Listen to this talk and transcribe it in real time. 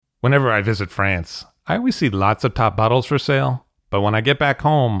Whenever I visit France, I always see lots of top bottles for sale, but when I get back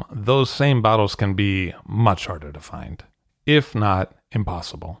home, those same bottles can be much harder to find, if not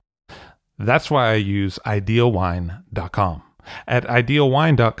impossible. That's why I use idealwine.com. At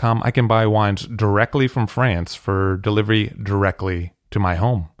idealwine.com, I can buy wines directly from France for delivery directly to my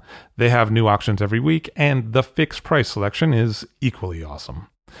home. They have new auctions every week, and the fixed price selection is equally awesome.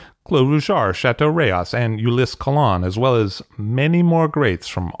 Clos Rougeard, Chateau Rayas, and Ulysse Cologne, as well as many more greats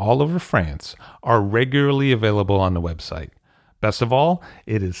from all over France, are regularly available on the website. Best of all,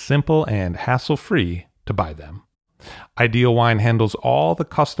 it is simple and hassle-free to buy them. Ideal Wine handles all the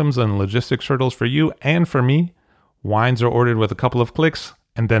customs and logistics hurdles for you and for me. Wines are ordered with a couple of clicks,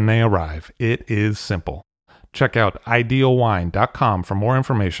 and then they arrive. It is simple. Check out idealwine.com for more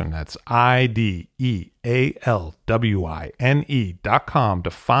information. That's IDEALWINE.com to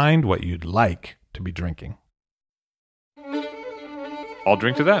find what you'd like to be drinking. I'll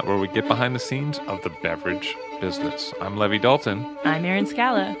drink to that, where we get behind the scenes of the beverage business. I'm Levi Dalton. I'm Erin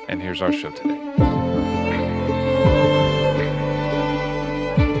Scala. And here's our show today.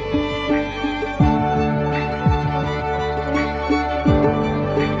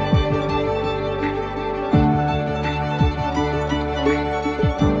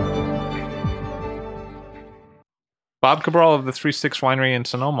 Bob Cabral of the 3-6 Winery in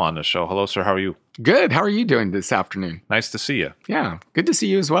Sonoma on the show. Hello, sir. How are you? Good. How are you doing this afternoon? Nice to see you. Yeah, good to see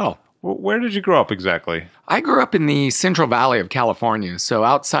you as well. Where did you grow up exactly? I grew up in the Central Valley of California, so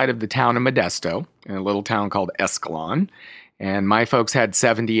outside of the town of Modesto, in a little town called Escalon. And my folks had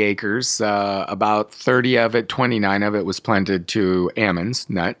 70 acres. About 30 of it, 29 of it was planted to almonds,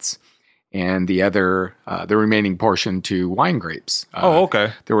 nuts, and the remaining portion to wine grapes.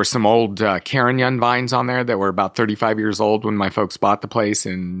 Okay. There were some old Carignan vines on there that were about 35 years old when my folks bought the place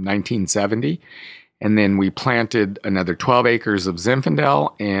in 1970. And then we planted another 12 acres of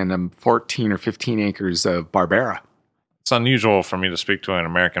Zinfandel and 14 or 15 acres of Barbera. It's unusual for me to speak to an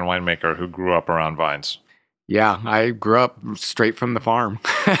American winemaker who grew up around vines. Yeah, I grew up straight from the farm,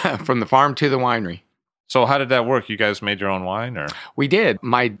 from the farm to the winery. So how did that work? You guys made your own wine, or? We did.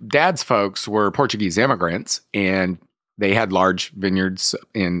 My dad's folks were Portuguese immigrants, and they had large vineyards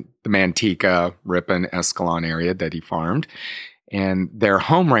in the Manteca, Ripon, Escalon area that he farmed. And their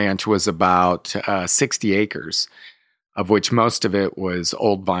home ranch was about 60 acres, of which most of it was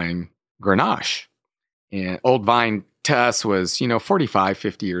old vine Grenache. And old vine to us was, 45,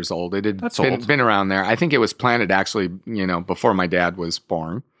 50 years old. It had been around there. I think it was planted actually, before my dad was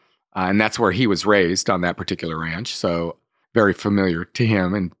born. And that's where he was raised, on that particular ranch. So very familiar to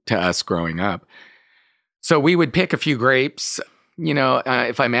him and to us growing up. So we would pick a few grapes.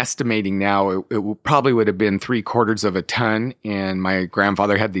 If I'm estimating now, it probably would have been 3/4 of a ton. And my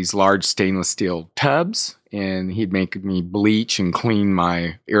grandfather had these large stainless steel tubs, and he'd make me bleach and clean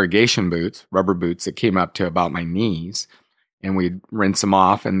my irrigation boots, rubber boots that came up to about my knees. And we'd rinse them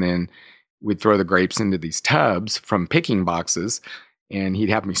off, and then we'd throw the grapes into these tubs from picking boxes. And he'd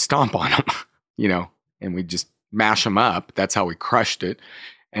have me stomp on them, and we'd just mash them up. That's how we crushed it.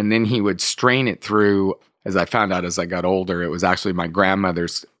 And then he would strain it through, as I found out as I got older, it was actually my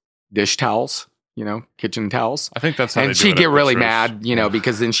grandmother's dish towels, kitchen towels. I think that's how and she'd get really mad,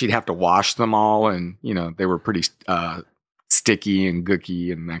 because then she'd have to wash them all. And, they were pretty sticky and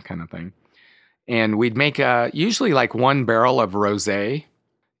gooky and that kind of thing. And we'd make usually like 1 barrel of rosé.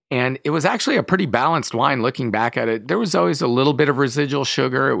 And it was actually a pretty balanced wine looking back at it. There was always a little bit of residual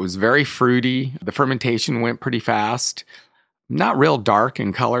sugar. It was very fruity. The fermentation went pretty fast. Not real dark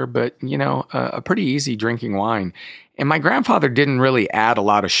in color, but, a pretty easy drinking wine. And my grandfather didn't really add a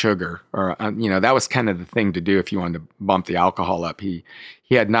lot of sugar. Or, that was kind of the thing to do if you wanted to bump the alcohol up. He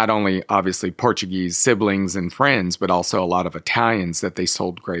had not only, obviously, Portuguese siblings and friends, but also a lot of Italians that they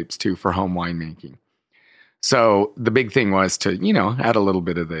sold grapes to for home winemaking. So the big thing was to, add a little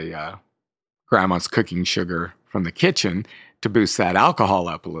bit of the grandma's cooking sugar from the kitchen to boost that alcohol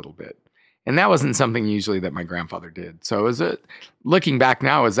up a little bit. And that wasn't something usually that my grandfather did. So looking back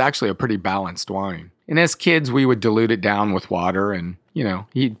now, it was actually a pretty balanced wine. And as kids, we would dilute it down with water and,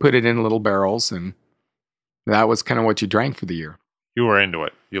 he'd put it in little barrels. And that was kind of what you drank for the year. You were into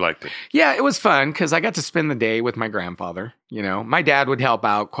it. You liked it. Yeah, it was fun because I got to spend the day with my grandfather. My dad would help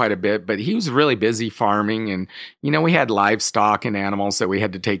out quite a bit, but he was really busy farming. And, we had livestock and animals that we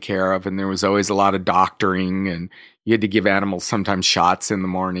had to take care of. And there was always a lot of doctoring. And you had to give animals sometimes shots in the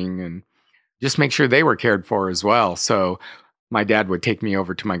morning and just make sure they were cared for as well. So my dad would take me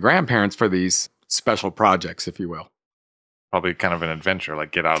over to my grandparents for these special projects, if you will. Probably kind of an adventure,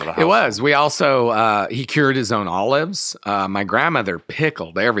 like get out of the house. It was. We also, he cured his own olives. My grandmother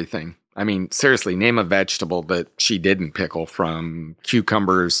pickled everything. I mean, seriously, name a vegetable that she didn't pickle, from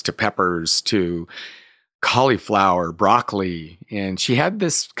cucumbers to peppers to cauliflower, broccoli. And she had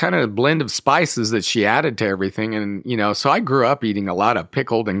this kind of blend of spices that she added to everything. And, so I grew up eating a lot of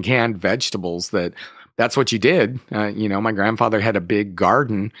pickled and canned vegetables. That's what you did. My grandfather had a big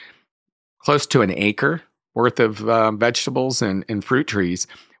garden, close to an acre worth of vegetables and fruit trees,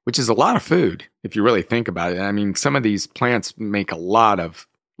 which is a lot of food if you really think about it. I mean, some of these plants make a lot of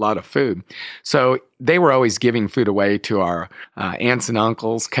food. So they were always giving food away to our aunts and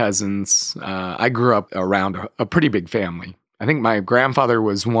uncles, cousins. I grew up around a pretty big family. I think my grandfather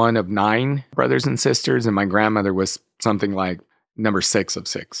was one of 9 brothers and sisters, and my grandmother was something like number 6 of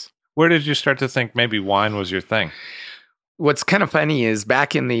 6. Where did you start to think maybe wine was your thing? What's kind of funny is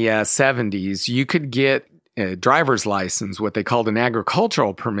back in the 70s, you could get a driver's license, what they called an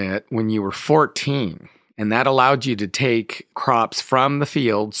agricultural permit, when you were 14. And that allowed you to take crops from the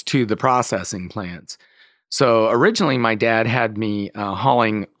fields to the processing plants. So originally, my dad had me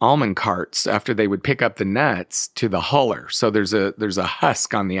hauling almond carts after they would pick up the nuts to the huller. So there's a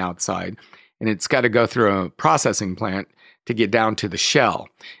husk on the outside, and it's got to go through a processing plant to get down to the shell.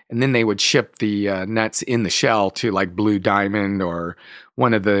 And then they would ship the nuts in the shell to like Blue Diamond or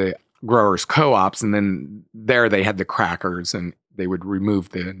one of the growers' co-ops. And then there they had the crackers, and they would remove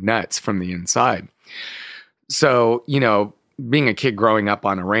the nuts from the inside. So, being a kid growing up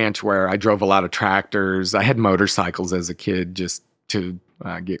on a ranch where I drove a lot of tractors, I had motorcycles as a kid just to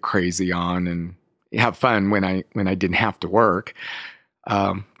get crazy on and have fun when I didn't have to work.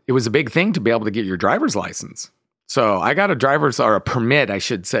 It was a big thing to be able to get your driver's license. So I got a permit, I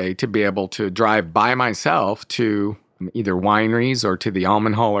should say, to be able to drive by myself to either wineries or to the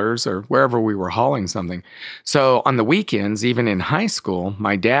almond haulers or wherever we were hauling something. So on the weekends, even in high school,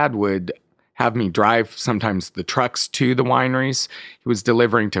 my dad would have me drive sometimes the trucks to the wineries. He was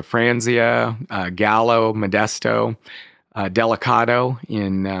delivering to Franzia, Gallo, Modesto, Delicato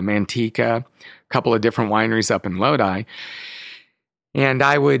in Manteca, a couple of different wineries up in Lodi. And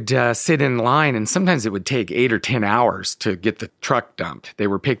I would sit in line, and sometimes it would take 8 or 10 hours to get the truck dumped. They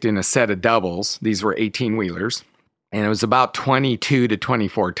were picked in a set of doubles. These were 18-wheelers. And it was about 22 to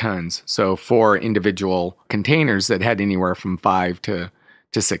 24 tons. So 4 individual containers that had anywhere from 5 to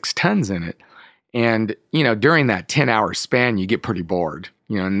 6 tons in it. And, during that 10-hour span, you get pretty bored,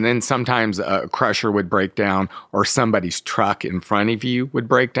 and then sometimes a crusher would break down, or somebody's truck in front of you would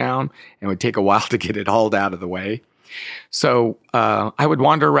break down, and it would take a while to get it hauled out of the way. So I would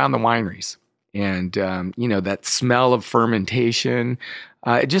wander around the wineries, and, that smell of fermentation,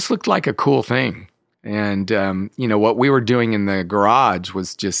 it just looked like a cool thing. And, what we were doing in the garage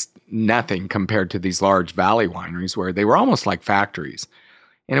was just nothing compared to these large valley wineries where they were almost like factories.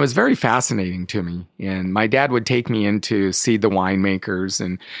 And it was very fascinating to me. And my dad would take me in to see the winemakers,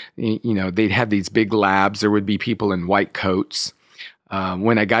 and, they'd have these big labs. There would be people in white coats.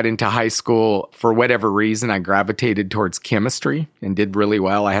 When I got into high school, for whatever reason, I gravitated towards chemistry and did really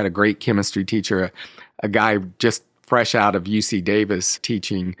well. I had a great chemistry teacher, a guy just fresh out of UC Davis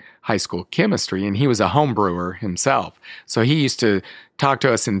teaching high school chemistry, and he was a home brewer himself. So he used to talk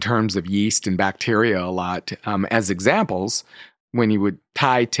to us in terms of yeast and bacteria a lot as examples when he would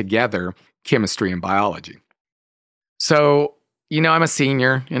tie together chemistry and biology. So, I'm a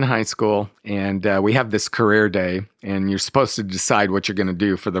senior in high school, and we have this career day, and you're supposed to decide what you're going to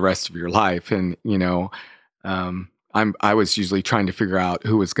do for the rest of your life. And, I was usually trying to figure out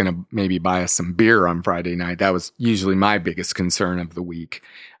who was going to maybe buy us some beer on Friday night. That was usually my biggest concern of the week.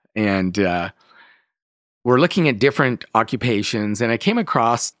 And we're looking at different occupations, and I came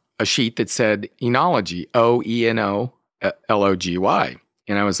across a sheet that said enology, OENOLOGY.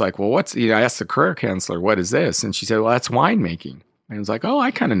 And I was like, well, I asked the career counselor, what is this? And she said, well, that's winemaking. And I was like, oh, I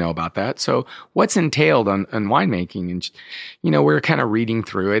kind of know about that. So what's entailed on winemaking? And, we were kind of reading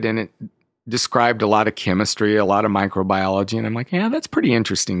through it, and it described a lot of chemistry, a lot of microbiology. And I'm like, yeah, that's pretty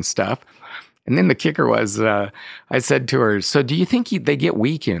interesting stuff. And then the kicker was, I said to her, so do you think they get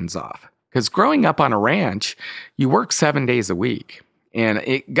weekends off? Because growing up on a ranch, you work 7 days a week. And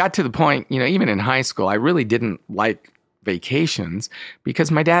it got to the point, even in high school, I really didn't like vacations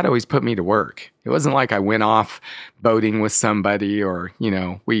because my dad always put me to work. It wasn't like I went off boating with somebody, or,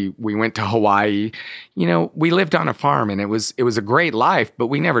 we went to Hawaii. We lived on a farm, and it was a great life, but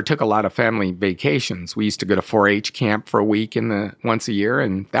we never took a lot of family vacations. We used to go to 4-H camp for a week once a year,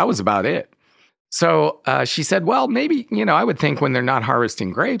 and that was about it. So she said, well, maybe, I would think when they're not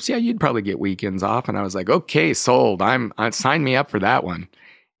harvesting grapes, yeah, you'd probably get weekends off. And I was like, okay, sold. Sign me up for that one.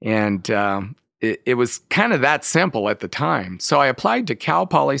 And it was kind of that simple at the time. So I applied to Cal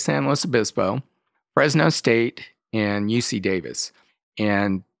Poly San Luis Obispo, Fresno State, and UC Davis.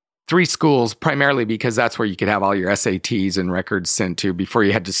 And 3 schools, primarily because that's where you could have all your SATs and records sent to before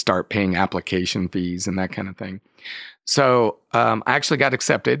you had to start paying application fees and that kind of thing. So I actually got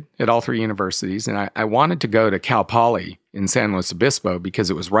accepted at all 3 universities, and I wanted to go to Cal Poly in San Luis Obispo because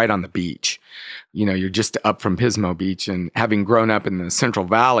it was right on the beach. You're just up from Pismo Beach, and having grown up in the Central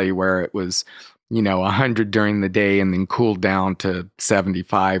Valley where it was, 100 during the day and then cooled down to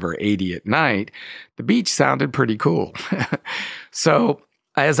 75 or 80 at night, the beach sounded pretty cool. So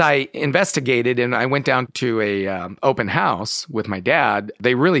as I investigated and I went down to a open house with my dad,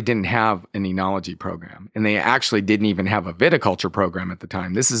 they really didn't have an enology program. And they actually didn't even have a viticulture program at the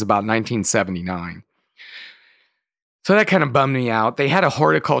time. This is about 1979. So that kind of bummed me out. They had a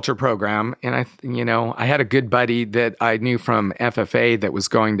horticulture program. And I had a good buddy that I knew from FFA that was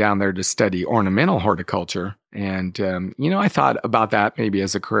going down there to study ornamental horticulture. And, I thought about that maybe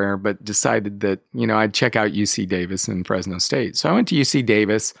as a career, but decided that, I'd check out UC Davis and Fresno State. So I went to UC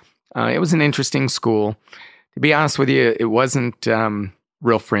Davis. It was an interesting school. To be honest with you, it wasn't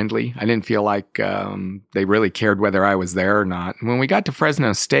real friendly. I didn't feel like they really cared whether I was there or not. And when we got to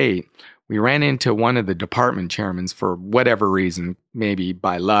Fresno State, we ran into one of the department chairmen for whatever reason, maybe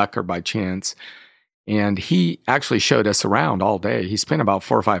by luck or by chance. And he actually showed us around all day. He spent about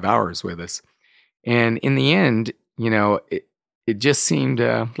 4 or 5 hours with us. And in the end, it just seemed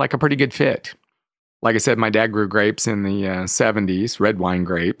like a pretty good fit. Like I said, my dad grew grapes in the 70s, red wine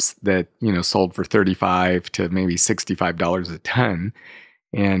grapes that, sold for $35 to maybe $65 a ton,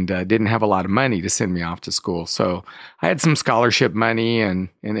 and didn't have a lot of money to send me off to school. So I had some scholarship money and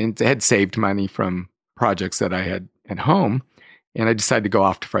had saved money from projects that I had at home, and I decided to go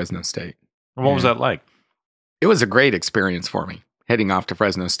off to Fresno State. And what was that like? It was a great experience for me, heading off to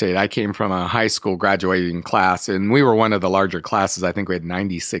Fresno State. I came from a high school graduating class, and we were one of the larger classes. I think we had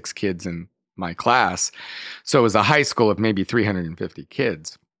 96 kids in my class. So it was a high school of maybe 350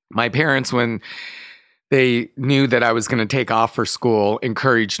 kids. My parents, when they knew that I was going to take off for school,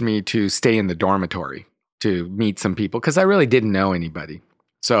 encouraged me to stay in the dormitory to meet some people because I really didn't know anybody.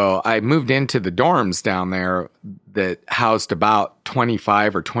 So I moved into the dorms down there that housed about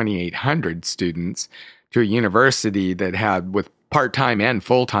 25 or 2,800 students to a university that had, with part-time and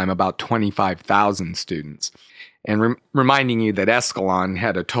full-time, about 25,000 students. And reminding you that Escalon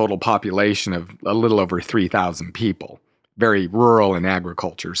had a total population of a little over 3,000 people. Very rural in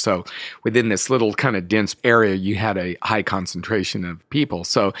agriculture. So within this little kind of dense area, you had a high concentration of people.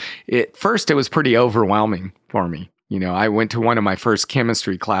 So at first, it was pretty overwhelming for me. I went to one of my first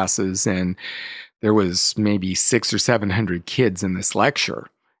chemistry classes, and there was maybe 600 or 700 kids in this lecture.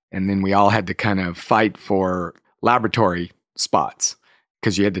 And then we all had to kind of fight for laboratory spots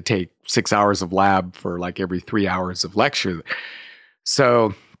because you had to take 6 hours of lab for like every 3 hours of lecture.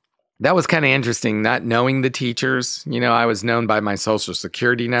 So that was kind of interesting, not knowing the teachers. I was known by my social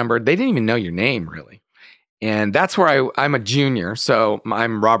security number. They didn't even know your name, really. And that's where I'm a junior. So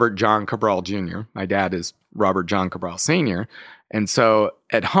I'm Robert John Cabral Jr. My dad is Robert John Cabral Sr. And so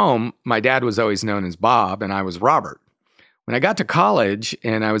at home, my dad was always known as Bob, and I was Robert. When I got to college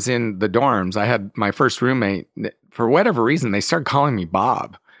and I was in the dorms, I had my first roommate. For whatever reason, they started calling me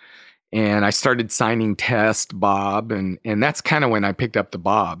Bob. And I started signing Test Bob. And that's kind of when I picked up the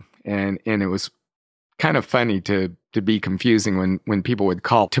Bob. And it was kind of funny to be confusing when people would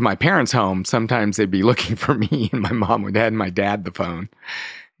call to my parents' home. Sometimes they'd be looking for me, and my mom would hand my dad the phone.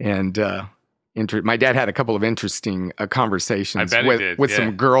 And my dad had a couple of interesting conversations with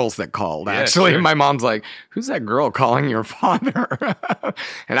some girls that called, actually. Sure. My mom's like, "Who's that girl calling your father?"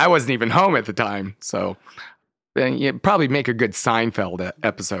 And I wasn't even home at the time. So you'd probably make a good Seinfeld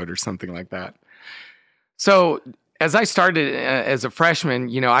episode or something like that. So as I started as a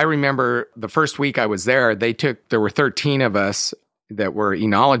freshman, I remember the first week I was there, there were 13 of us that were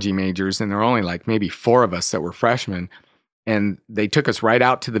enology majors, and there were only like maybe 4 of us that were freshmen. And they took us right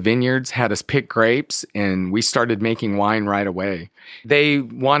out to the vineyards, had us pick grapes, and we started making wine right away. They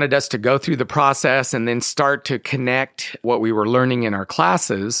wanted us to go through the process and then start to connect what we were learning in our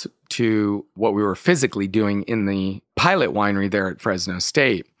classes to what we were physically doing in the pilot winery there at Fresno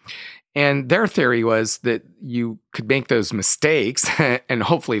State. And their theory was that you could make those mistakes and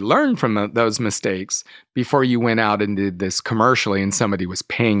hopefully learn from those mistakes before you went out and did this commercially and somebody was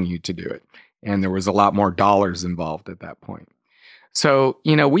paying you to do it. And there was a lot more dollars involved at that point. So,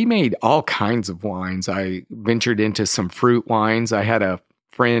 we made all kinds of wines. I ventured into some fruit wines. I had a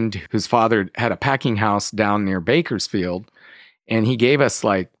friend whose father had a packing house down near Bakersfield, and he gave us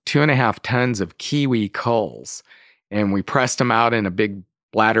like 2.5 tons of kiwi culls. And we pressed them out in a big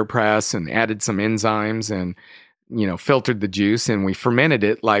bladder press and added some enzymes and, filtered the juice, and we fermented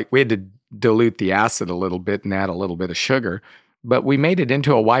it. Like we had to dilute the acid a little bit and add a little bit of sugar. but we made it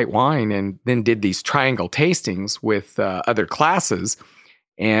into a white wine and then did these triangle tastings with other classes.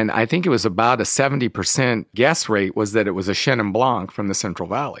 And I think it was about a 70% guess rate was that it was a Chenin Blanc from the Central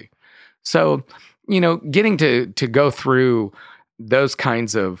Valley. So, getting to go through those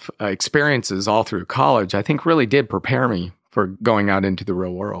kinds of experiences all through college, I think really did prepare me for going out into the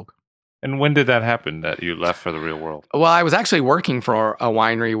real world. And when did that happen, that you left for the real world? Well, I was actually working for a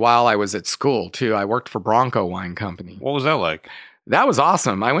winery while I was at school, too. I worked for Bronco Wine Company. What was that like? That was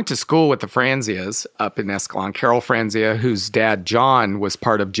awesome. I went to school with the Franzias up in Escalon. Carol Franzia, whose dad, John, was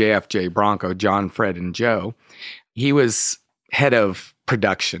part of JFJ Bronco, John, Fred, and Joe. He was head of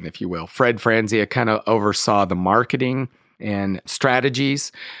production, if you will. Fred Franzia kind of oversaw the marketing and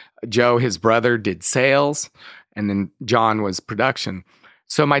strategies. Joe, his brother, did sales, and then John was production.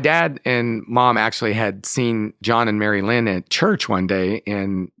 So my dad and mom actually had seen John and Mary Lynn at church one day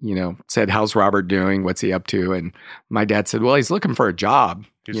and, said, "How's Robert doing? What's he up to?" And my dad said, "Well, he's looking for a job,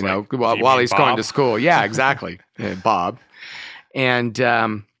 while he's going to school." Yeah, exactly. Bob. And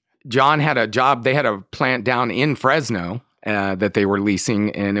John had a job. They had a plant down in Fresno that they were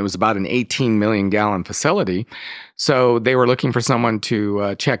leasing, and it was about an 18 million gallon facility. So they were looking for someone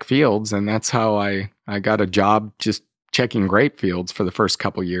to check fields, and that's how I got a job just checking grape fields for the first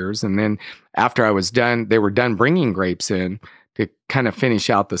couple years. And then after I was done, they were done bringing grapes in to kind of finish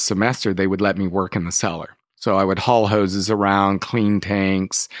out the semester. They would let me work in the cellar. So I would haul hoses around, clean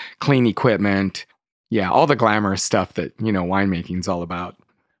tanks, clean equipment. Yeah, all the glamorous stuff that, winemaking's all about.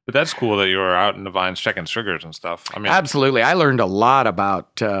 But that's cool that you were out in the vines checking sugars and stuff. Absolutely. I learned a lot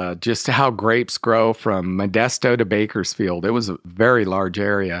about just how grapes grow from Modesto to Bakersfield. It was a very large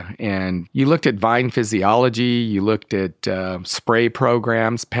area. And you looked at vine physiology, you looked at spray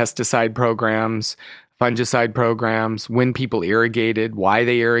programs, pesticide programs, fungicide programs, when people irrigated, why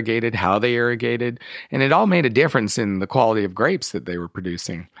they irrigated, how they irrigated. And it all made a difference in the quality of grapes that they were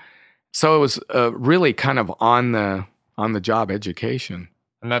producing. So it was really kind of on the job education.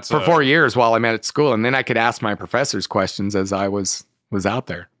 And that's for 4 years while I'm at school. And then I could ask my professors questions as I was out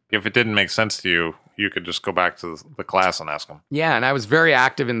there. If it didn't make sense to you, you could just go back to the class and ask them. Yeah, and I was very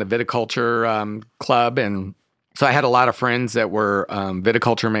active in the viticulture club. And so I had a lot of friends that were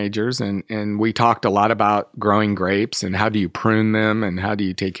viticulture majors. And we talked a lot about growing grapes and how do you prune them and how do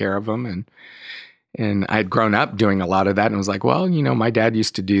you take care of them. And I had grown up doing a lot of that and was like, well, my dad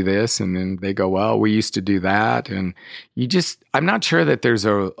used to do this. And then they go, well, we used to do that. And I'm not sure that there's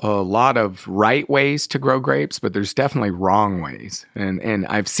a lot of right ways to grow grapes, but there's definitely wrong ways. And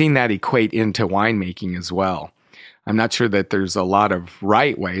I've seen that equate into winemaking as well. I'm not sure that there's a lot of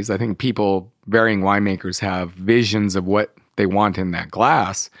right ways. I think varying winemakers have visions of what they want in that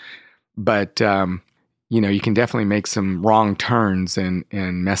glass. But, you can definitely make some wrong turns and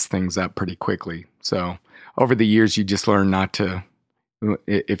mess things up pretty quickly. So over the years, you just learn not to,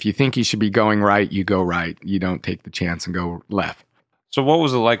 if you think you should be going right, you go right. You don't take the chance and go left. So what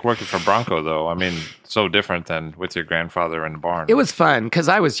was it like working for Bronco, though? So different than with your grandfather in the barn. It was fun because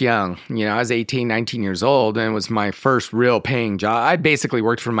I was young. I was 18, 19 years old, and it was my first real paying job. I basically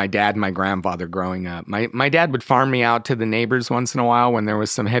worked for my dad and my grandfather growing up. My dad would farm me out to the neighbors once in a while when there was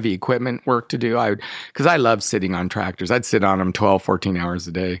some heavy equipment work to do. Because I loved sitting on tractors. I'd sit on them 12, 14 hours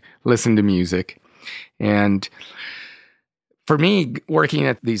a day, listen to music. And for me, working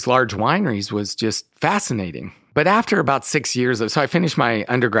at these large wineries was just fascinating. But after about 6 years, so I finished my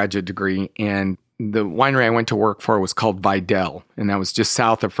undergraduate degree, and the winery I went to work for was called Vidal, and that was just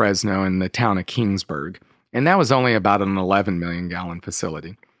south of Fresno in the town of Kingsburg. And that was only about an 11 million gallon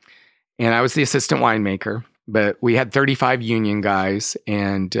facility. And I was the assistant winemaker, but we had 35 union guys,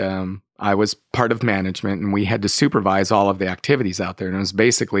 and I was part of management, and we had to supervise all of the activities out there. And it was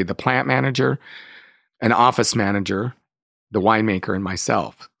basically the plant manager, an office manager, the winemaker, and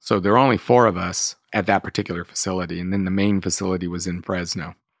myself. So there were only 4 of us at that particular facility. And then the main facility was in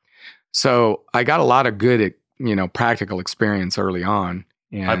Fresno. So I got a lot of good, practical experience early on.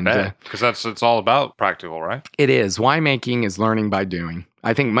 And, I bet, because it's all about practical, right? It is. Winemaking is learning by doing.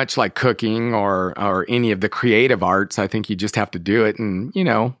 I think much like cooking or any of the creative arts, I think you just have to do it and,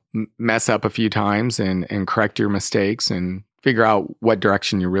 mess up a few times and correct your mistakes and figure out what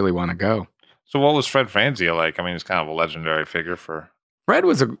direction you really want to go. So what was Fred Franzia like? He's kind of a legendary figure for... Fred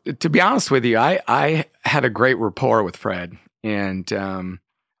was, to be honest with you, I had a great rapport with Fred. And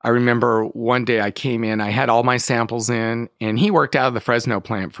I remember one day I came in, I had all my samples in, and he worked out of the Fresno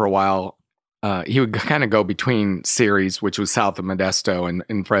plant for a while. He would kind of go between Ceres, which was south of Modesto,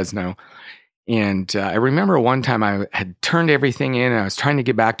 and Fresno. And I remember one time I had turned everything in, and I was trying to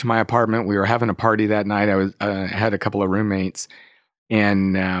get back to my apartment. We were having a party that night. I had a couple of roommates,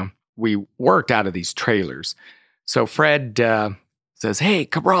 and we worked out of these trailers. So Fred says, "Hey,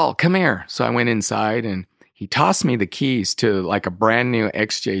 Cabral, come here." So I went inside and he tossed me the keys to like a brand new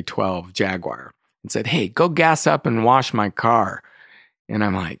XJ12 Jaguar and said, "Hey, go gas up and wash my car." And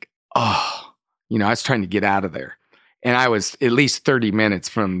I'm like, oh, I was trying to get out of there. And I was at least 30 minutes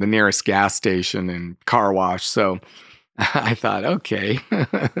from the nearest gas station and car wash. So I thought, okay,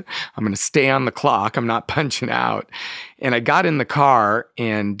 I'm going to stay on the clock. I'm not punching out. And I got in the car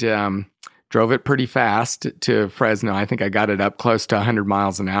and drove it pretty fast to Fresno. I think I got it up close to 100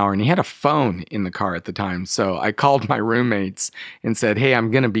 miles an hour. And he had a phone in the car at the time. So I called my roommates and said, "Hey,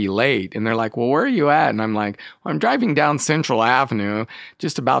 I'm going to be late." And they're like, "Well, where are you at?" And I'm like, "Well, I'm driving down Central Avenue,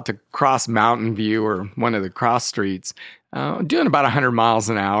 just about to cross Mountain View or one of the cross streets. Doing about 100 miles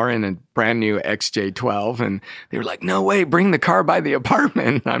an hour in a brand new XJ12. And they were like, "No way, bring the car by the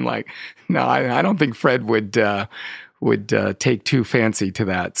apartment." And I'm like, "No, I don't think Fred would take too fancy to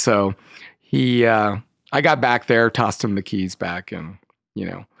that." So I got back there, tossed him the keys back, and,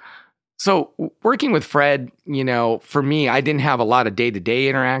 So working with Fred, for me, I didn't have a lot of day-to-day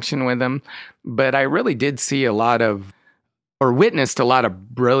interaction with him, but I really did see witnessed a lot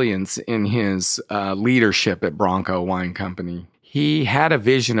of brilliance in his leadership at Bronco Wine Company. He had a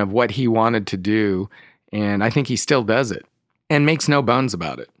vision of what he wanted to do, and I think he still does it, and makes no bones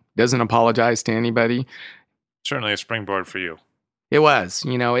about it. Doesn't apologize to anybody. Certainly a springboard for you. It was,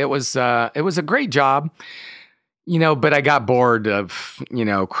 it was a great job, but I got bored of,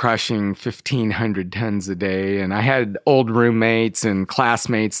 crushing 1,500 tons a day. And I had old roommates and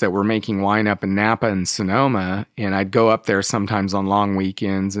classmates that were making wine up in Napa and Sonoma. And I'd go up there sometimes on long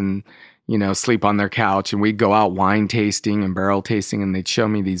weekends and, sleep on their couch. And we'd go out wine tasting and barrel tasting. And they'd show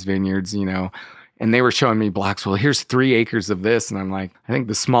me these vineyards, and they were showing me blocks. Well, here's 3 acres of this. And I'm like, I think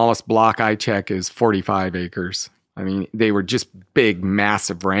the smallest block I check is 45 acres. I mean, they were just big,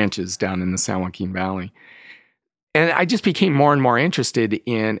 massive ranches down in the San Joaquin Valley. And I just became more and more interested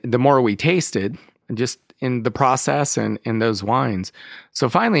in the more we tasted, just in the process and those wines. So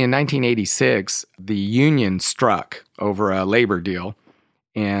finally, in 1986, the union struck over a labor deal.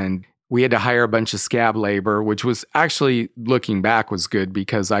 And we had to hire a bunch of scab labor, which was actually, looking back, was good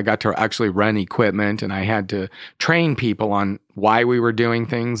because I got to actually run equipment and I had to train people on why we were doing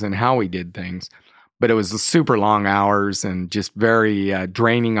things and how we did things. But it was super long hours and just very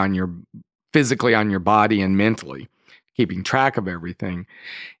draining physically on your body and mentally, keeping track of everything.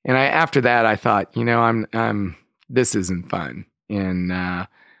 And after that, I thought, this isn't fun. And I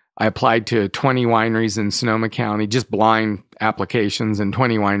applied to 20 wineries in Sonoma County, just blind applications, and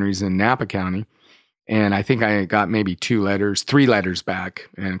 20 wineries in Napa County. And I think I got maybe 3 letters back.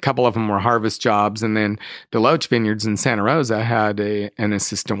 And a couple of them were harvest jobs. And then Deloach Vineyards in Santa Rosa had an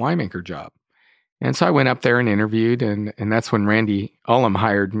assistant winemaker job. And so I went up there and interviewed, and that's when Randy Ullum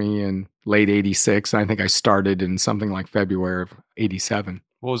hired me in late 86. I think I started in something like February of 87.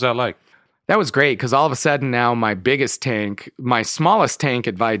 What was that like? That was great because all of a sudden now my smallest tank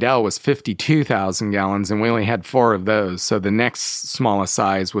at Vidal was 52,000 gallons, and we only had 4 of those. So the next smallest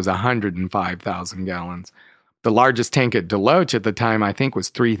size was 105,000 gallons. The largest tank at Deloach at the time, I think, was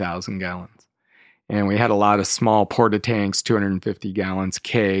 3,000 gallons. And we had a lot of small porta tanks, 250 gallons,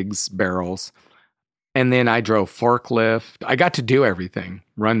 kegs, barrels. And then I drove forklift. I got to do everything,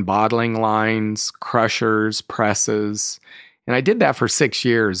 run bottling lines, crushers, presses. And I did that for 6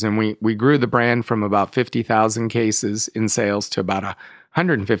 years. And we grew the brand from about 50,000 cases in sales to about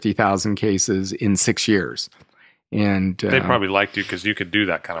 150,000 cases in 6 years. And they probably liked you because you could do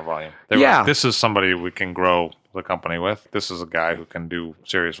that kind of volume. They were like, this is somebody we can grow the company with. This is a guy who can do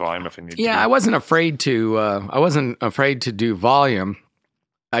serious volume if he needs to. Yeah, I wasn't afraid to do volume.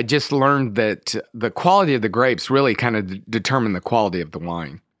 I just learned that the quality of the grapes really kind of determined the quality of the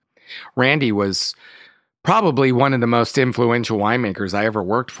wine. Randy was probably one of the most influential winemakers I ever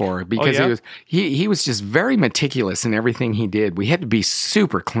worked for because he was just very meticulous in everything he did. We had to be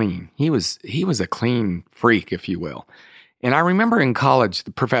super clean. He was a clean freak, if you will. And I remember in college,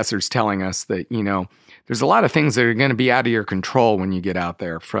 the professors telling us that, there's a lot of things that are going to be out of your control when you get out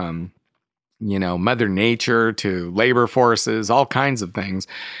there, from Mother Nature to labor forces, all kinds of things,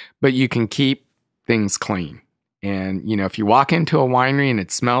 but you can keep things clean. And, if you walk into a winery and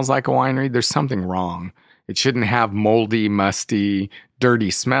it smells like a winery, there's something wrong. It shouldn't have moldy, musty, dirty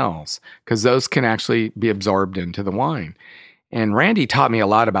smells, because those can actually be absorbed into the wine. And Randy taught me a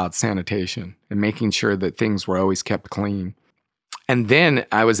lot about sanitation and making sure that things were always kept clean. And then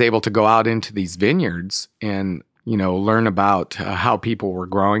I was able to go out into these vineyards and learn about how people were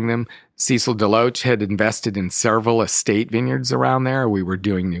growing them. Cecil Deloach had invested in several estate vineyards around there. We were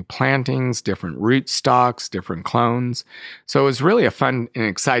doing new plantings, different root stocks, different clones. So it was really a fun and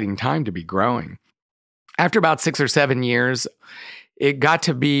exciting time to be growing. After about 6 or 7 years, it got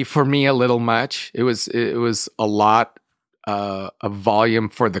to be for me a little much. It was a lot of volume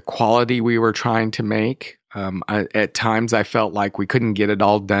for the quality we were trying to make. At times, I felt like we couldn't get it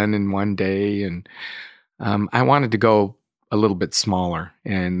all done in one day, and I wanted to go a little bit smaller.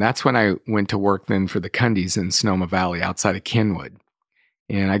 And that's when I went to work then for the Cundys in Sonoma Valley outside of Kenwood.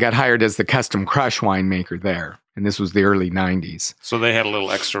 And I got hired as the custom crush winemaker there. And this was the early 90s. So they had a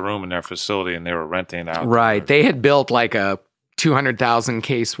little extra room in their facility and they were renting it out. Right. They had built like a 200,000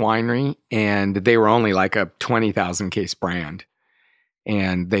 case winery, and they were only like a 20,000 case brand.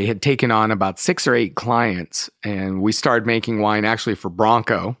 And they had taken on about 6 or 8 clients. And we started making wine actually for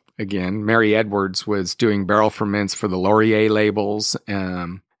Bronco. Again, Mary Edwards was doing barrel ferments for the Laurier labels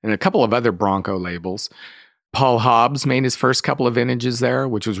and a couple of other Bronco labels. Paul Hobbs made his first couple of vintages there,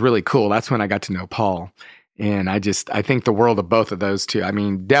 which was really cool. That's when I got to know Paul. And I think the world of both of those two. I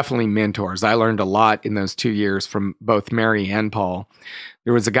mean, definitely mentors. I learned a lot in those 2 years from both Mary and Paul.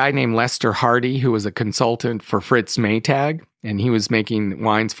 There was a guy named Lester Hardy who was a consultant for Fritz Maytag, and he was making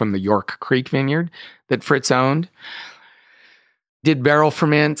wines from the York Creek vineyard that Fritz owned. Did barrel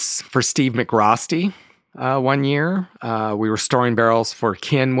ferments for Steve McRosty 1 year. We were storing barrels for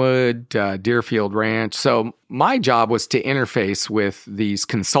Kenwood, Deerfield Ranch. So my job was to interface with these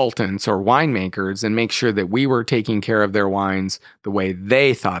consultants or winemakers and make sure that we were taking care of their wines the way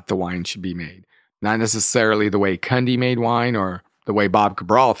they thought the wine should be made. Not necessarily the way Cundy made wine or the way Bob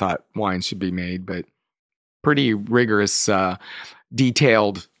Cabral thought wine should be made, but pretty rigorous,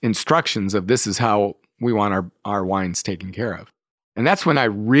 detailed instructions of this is how we want our wines taken care of. And that's when I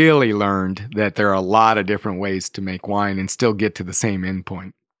really learned that there are a lot of different ways to make wine and still get to the same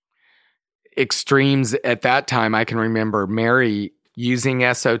endpoint. Extremes at that time, I can remember Mary using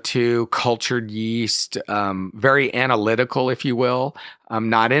SO2, cultured yeast, very analytical, if you will,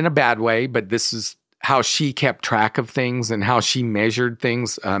 not in a bad way, but this is how she kept track of things and how she measured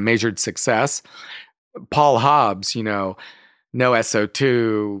things, measured success. Paul Hobbs, no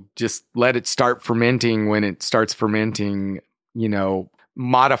SO2, just let it start fermenting when it starts fermenting.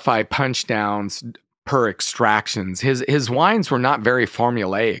 Modify punch downs per extractions. His wines were not very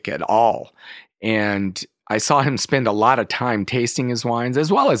formulaic at all. And I saw him spend a lot of time tasting his wines,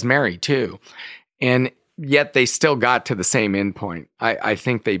 as well as Mary too. And yet they still got to the same endpoint. I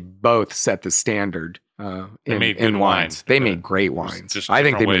think they both set the standard in wines. They made great wines. I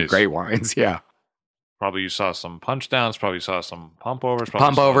think they made great wines, yeah. Probably you saw some punch downs, probably you saw some pump overs.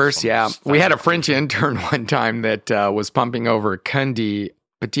 Pump overs, yeah. We had a French intern one time that was pumping over Cundy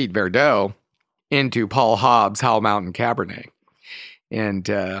Petit Verdot into Paul Hobbs Howell Mountain Cabernet. And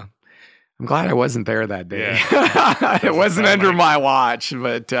I'm glad I wasn't there that day. Yeah. It wasn't under my watch.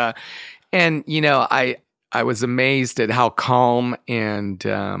 But, I was amazed at how calm and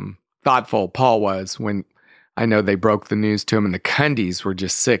thoughtful Paul was when I know they broke the news to him, and the Cundys were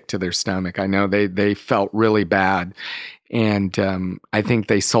just sick to their stomach. I know they felt really bad. And I think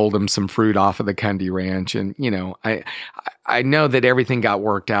they sold him some fruit off of the Cundy Ranch. And, I know that everything got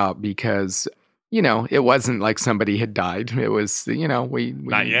worked out because, it wasn't like somebody had died. It was, we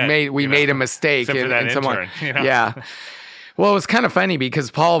made a mistake. Except for that intern, Yeah. Well, it was kind of funny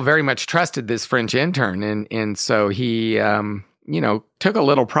because Paul very much trusted this French intern. And so he, took a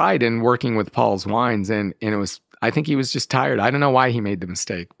little pride in working with Paul's wines. And it was, I think he was just tired. I don't know why he made the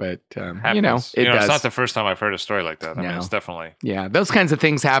mistake, but, it does. It's not the first time I've heard a story like that. I mean, it's definitely. Yeah, those kinds of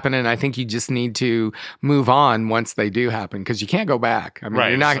things happen. And I think you just need to move on once they do happen because you can't go back. I mean,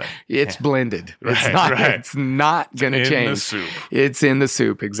 you're not, it's blended. It's not going to change. It's in the soup. It's in the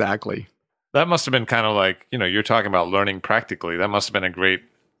soup, exactly. That must have been kind of like, you're talking about learning practically. That must have been a great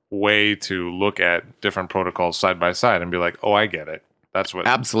way to look at different protocols side by side and be like, oh, I get it. That's what.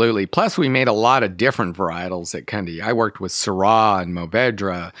 Absolutely. Plus, we made a lot of different varietals at Cundy. I worked with Syrah and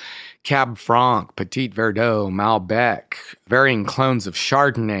Mourvedre, Cab Franc, Petit Verdot, Malbec, varying clones of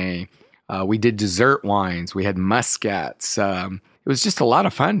Chardonnay. We did dessert wines. We had muscats. It was just a lot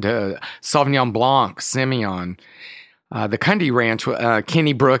of fun to Sauvignon Blanc, Semillon. The Cundy Ranch,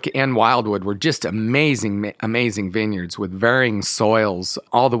 Kenny Brook and Wildwood were just amazing vineyards with varying soils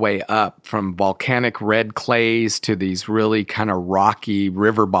all the way up from volcanic red clays to these really kind of rocky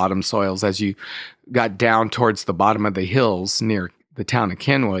river bottom soils as you got down towards the bottom of the hills near the town of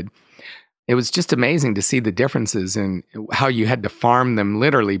Kenwood. It was just amazing to see the differences in how you had to farm them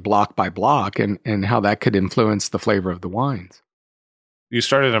literally block by block and how that could influence the flavor of the wines. You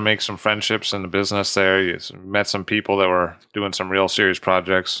started to make some friendships in the business there. You met some people that were doing some real serious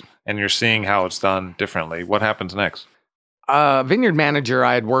projects, and you're seeing how it's done differently. What happens next? A vineyard manager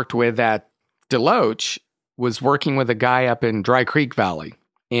I had worked with at Deloach was working with a guy up in Dry Creek Valley.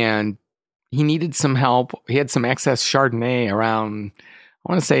 And he needed some help. He had some excess Chardonnay around,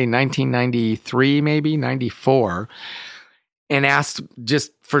 I want to say 1993, maybe 94, and asked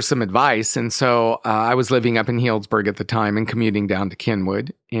just for some advice. And so I was living up in Healdsburg at the time and commuting down to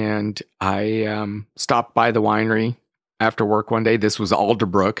Kenwood. And I stopped by the winery after work one day. This was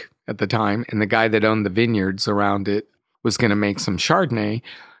Alderbrook at the time. And the guy that owned the vineyards around it was going to make some Chardonnay.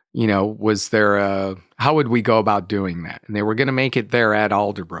 Was there how would we go about doing that? And they were going to make it there at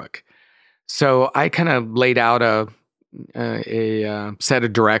Alderbrook. So I kind of laid out a set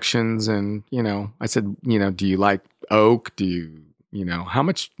of directions, and I said, do you like oak? Do you, how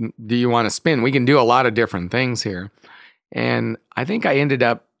much do you want to spend? We can do a lot of different things here, and I think I ended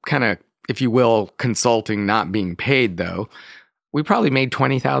up kind of, if you will, consulting, not being paid though. We probably made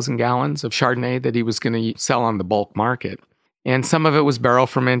 20,000 gallons of Chardonnay that he was going to sell on the bulk market, and some of it was barrel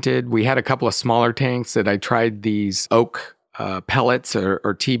fermented. We had a couple of smaller tanks that I tried these oak pellets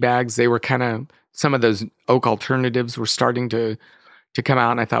or tea bags. They were kind of, some of those oak alternatives were starting to come out.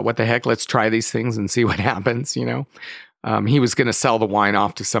 And I thought, what the heck, let's try these things and see what happens. He was going to sell the wine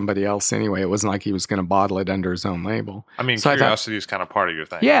off to somebody else anyway. It wasn't like he was going to bottle it under his own label. I mean, so curiosity is kind of part of your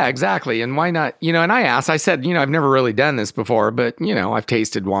thing. Yeah, exactly. And why not? And I said, I've never really done this before, but, I've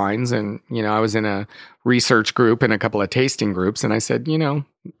tasted wines, and, I was in a research group and a couple of tasting groups. And I said,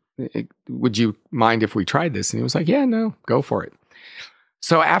 would you mind if we tried this? And he was like, yeah, no, go for it.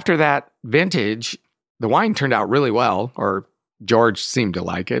 So after that vintage, the wine turned out really well, or George seemed to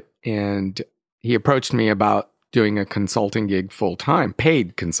like it. And he approached me about doing a consulting gig full time,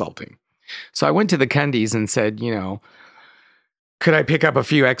 paid consulting. So I went to the Cundies and said, could I pick up a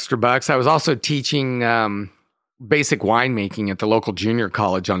few extra bucks? I was also teaching basic winemaking at the local junior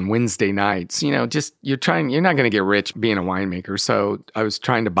college on Wednesday nights. You're not going to get rich being a winemaker. So I was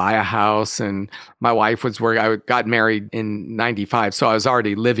trying to buy a house, and my wife was where I got married in 95. So I was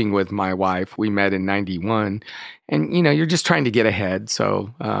already living with my wife. We met in 91. And, you're just trying to get ahead.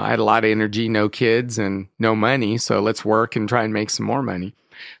 So I had a lot of energy, no kids and no money. So let's work and try and make some more money.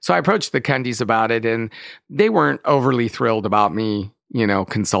 So I approached the Cundies about it, and they weren't overly thrilled about me,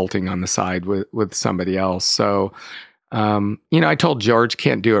 consulting on the side with somebody else. So, I told George,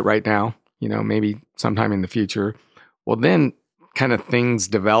 can't do it right now, maybe sometime in the future. Well, then kind of things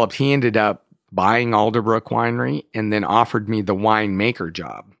developed. He ended up buying Alderbrook Winery and then offered me the winemaker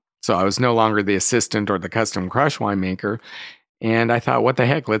job. So I was no longer the assistant or the custom crush winemaker. And I thought, what the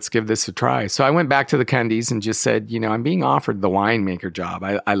heck, let's give this a try. So I went back to the Cundies and just said, I'm being offered the winemaker job.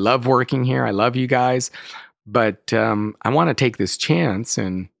 I love working here. I love you guys. But I want to take this chance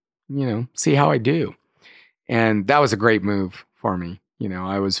and, see how I do. And that was a great move for me.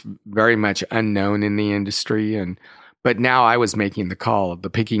 I was very much unknown in the industry. But now I was making the call, the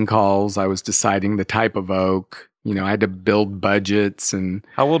picking calls. I was deciding the type of oak. I had to build budgets. And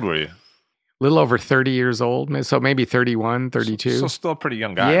how old were you? Little over 30 years old, so maybe 31, 32. So still a pretty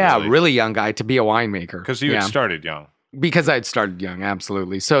young guy. Yeah, really young guy to be a winemaker. Because you had started young. Because I had started young,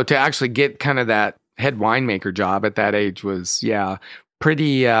 absolutely. So to actually get kind of that head winemaker job at that age was,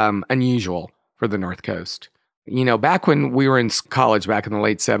 pretty unusual for the North Coast. Back when we were in college, back in the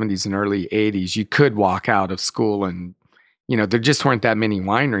late 70s and early 80s, you could walk out of school and, there just weren't that many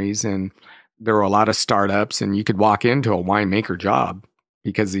wineries, and there were a lot of startups, and you could walk into a winemaker job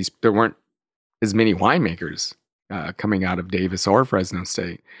because there weren't as many winemakers coming out of Davis or Fresno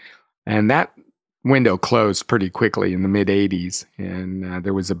State. And that window closed pretty quickly in the mid 80s. And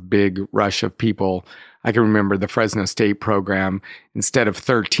there was a big rush of people. I can remember the Fresno State program, instead of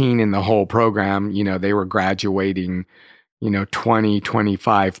 13 in the whole program, they were graduating, 20,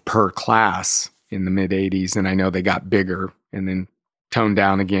 25 per class in the mid 80s. And I know they got bigger and then toned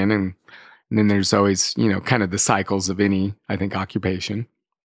down again. And then there's always, kind of the cycles of any, I think, occupation.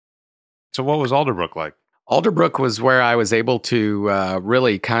 So what was Alderbrook like? Alderbrook was where I was able to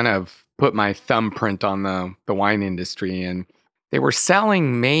really kind of put my thumbprint on the wine industry. And they were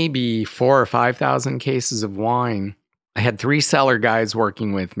selling maybe 4,000 or 5,000 cases of wine. I had 3 cellar guys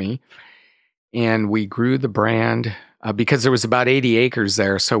working with me, and we grew the brand because there was about 80 acres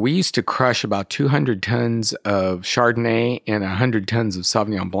there. So we used to crush about 200 tons of Chardonnay and 100 tons of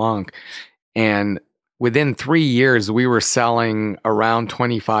Sauvignon Blanc. And within 3 years, we were selling around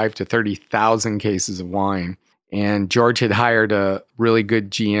 25 to 30,000 cases of wine. And George had hired a really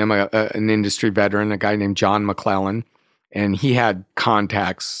good GM, an industry veteran, a guy named John McClellan. And he had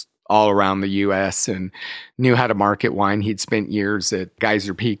contacts all around the U.S. and knew how to market wine. He'd spent years at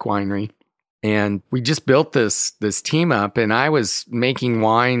Geyser Peak Winery. And we just built this team up, and I was making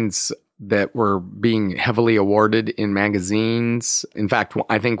wines that were being heavily awarded in magazines. In fact,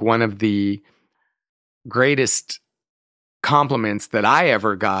 I think one of the greatest compliments that I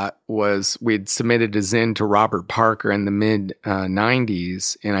ever got was we'd submitted a Zin to Robert Parker in the mid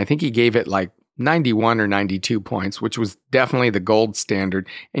 90s, and I think he gave it like 91 or 92 points, which was definitely the gold standard.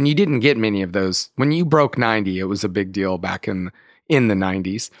 And you didn't get many of those. When you broke 90, it was a big deal back in the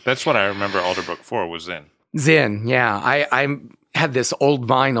 90s. That's what I remember Alderbrook 4 was in. Zin, yeah. I had this old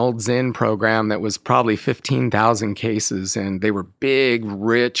Vine, old Zin program that was probably 15,000 cases, and they were big,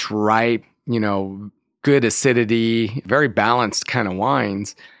 rich, ripe, good acidity, very balanced kind of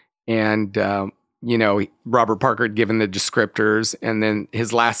wines. And, Robert Parker had given the descriptors, and then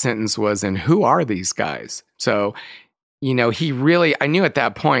his last sentence was, "And who are these guys?" So, he really, I knew at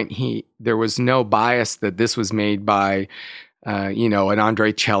that point, there was no bias that this was made by, an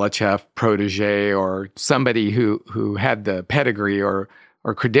Andrei Chelichev protege or somebody who had the pedigree or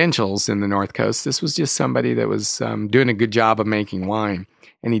credentials in the North Coast. This was just somebody that was doing a good job of making wine,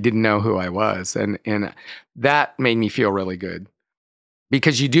 and he didn't know who I was. And that made me feel really good,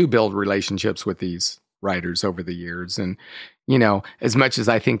 because you do build relationships with these writers over the years. And, as much as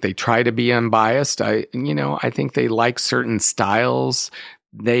I think they try to be unbiased, I think they like certain styles.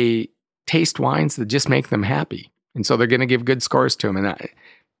 They taste wines that just make them happy. And so they're going to give good scores to them. And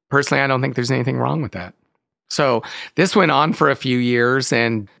personally, I don't think there's anything wrong with that. So this went on for a few years,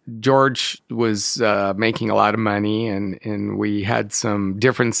 and George was making a lot of money, and we had some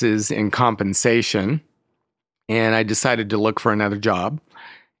differences in compensation. And I decided to look for another job.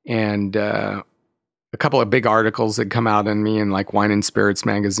 And a couple of big articles had come out on me in like Wine and Spirits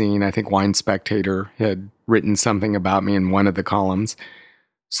magazine. I think Wine Spectator had written something about me in one of the columns.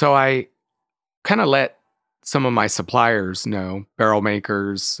 So I kind of let some of my suppliers know, barrel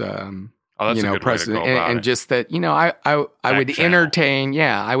makers, That's a good president, way to go about and it. just that, I would channel. entertain.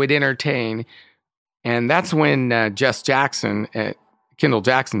 Yeah, I would entertain. And that's when Jess Jackson at Kendall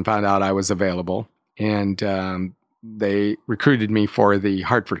Jackson found out I was available. And they recruited me for the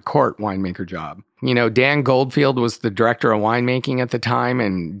Hartford Court winemaker job. Dan Goldfield was the director of winemaking at the time,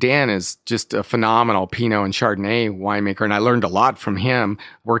 and Dan is just a phenomenal Pinot and Chardonnay winemaker, and I learned a lot from him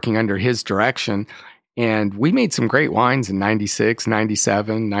working under his direction. And we made some great wines in 96,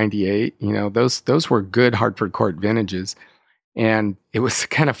 97, 98. Those were good Hartford Court vintages. And it was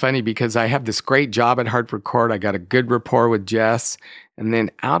kind of funny because I have this great job at Hartford Court. I got a good rapport with Jess. And then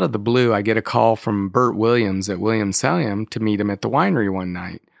out of the blue, I get a call from Bert Williams at Williams-Sonoma to meet him at the winery one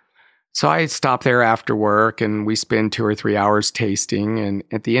night. So I stop there after work, and we spend 2 or 3 hours tasting. And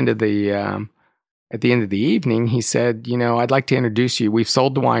at the end of the evening, he said, "I'd like to introduce you. We've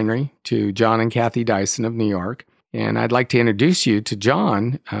sold the winery to John and Kathy Dyson of New York, and I'd like to introduce you to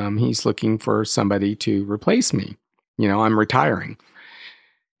John. He's looking for somebody to replace me. I'm retiring."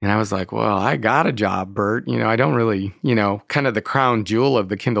 And I was like, "Well, I got a job, Bert. I don't really, kind of the crown jewel of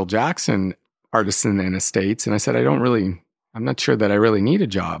the Kendall Jackson Artisan and Estates." And I said, I'm not sure that I really need a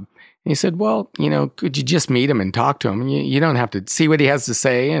job. And he said, "Well, could you just meet him and talk to him? You don't have to see what he has to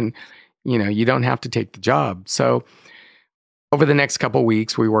say, and, you don't have to take the job." So over the next couple of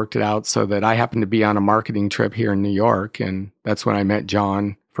weeks, we worked it out so that I happened to be on a marketing trip here in New York. And that's when I met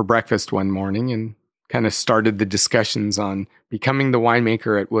John for breakfast one morning and kind of started the discussions on becoming the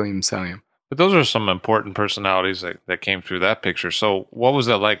winemaker at Williams-Sonoma. But those are some important personalities that came through that picture. So what was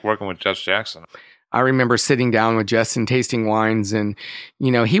that like working with Jess Jackson? I remember sitting down with Jess and tasting wines, and,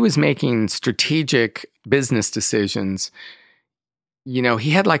 he was making strategic business decisions. He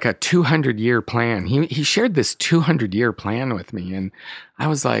had like a 200-year plan. He shared this 200-year plan with me, and I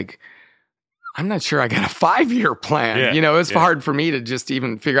was like, I'm not sure I got a 5-year plan. Yeah, It was hard for me to just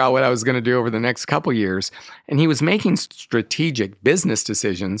even figure out what I was going to do over the next couple years. And he was making strategic business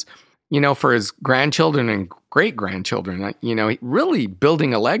decisions, for his grandchildren and great-grandchildren, really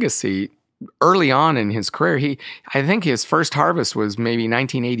building a legacy early on in his career. I think his first harvest was maybe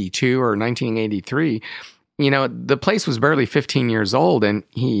 1982 or 1983. The place was barely 15 years old, and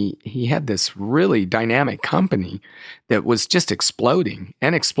he had this really dynamic company that was just exploding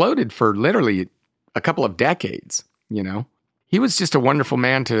and exploded for literally a couple of decades. He was just a wonderful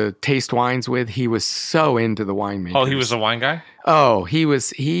man to taste wines with. He was so into the winemaking. Oh, he was a wine guy? Oh,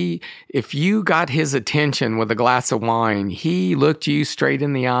 if you got his attention with a glass of wine, he looked you straight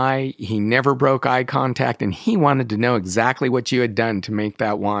in the eye. He never broke eye contact, and he wanted to know exactly what you had done to make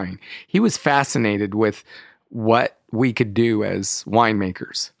that wine. He was fascinated with what we could do as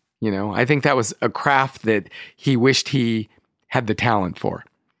winemakers. I think that was a craft that he wished he had the talent for.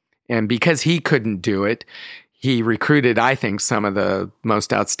 And because he couldn't do it, he recruited, I think, some of the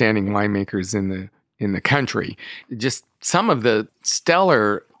most outstanding winemakers in the country. Just some of the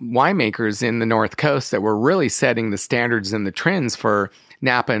stellar winemakers in the North Coast that were really setting the standards and the trends for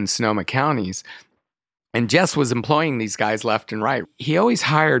Napa and Sonoma counties. And Jess was employing these guys left and right. He always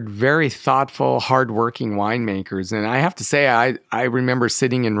hired very thoughtful, hardworking winemakers. And I have to say, I remember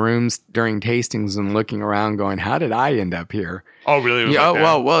sitting in rooms during tastings and looking around going, how did I end up here? Oh, really? It was Yeah, like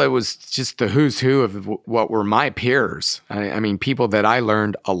that? well, it was just the who's who of what were my peers. I mean, people that I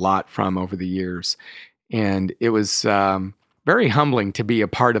learned a lot from over the years. And it was very humbling to be a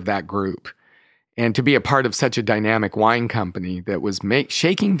part of that group and to be a part of such a dynamic wine company that was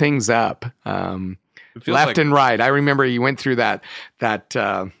shaking things up. It feels Left like- and right. I remember you went through that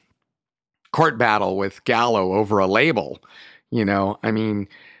court battle with Gallo over a label. I mean,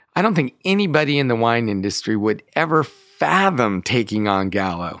 I don't think anybody in the wine industry would ever fathom taking on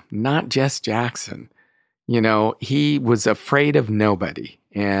Gallo, not Jess Jackson. He was afraid of nobody,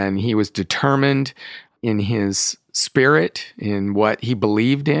 and he was determined in his spirit, in what he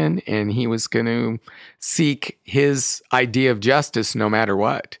believed in, and he was going to seek his idea of justice no matter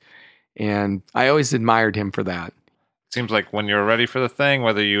what. And I always admired him for that. Seems like when you were ready for the thing,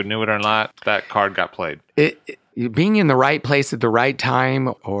 whether you knew it or not, that card got played. Being in the right place at the right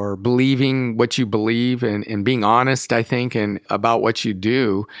time, or believing what you believe, and being honest, I think, and about what you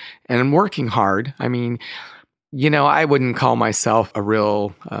do, and working hard. I mean, I wouldn't call myself a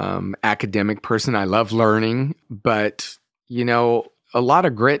real academic person. I love learning, but, a lot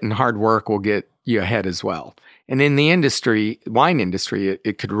of grit and hard work will get you ahead as well. And in the wine industry,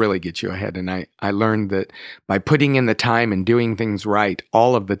 it could really get you ahead. And I learned that by putting in the time and doing things right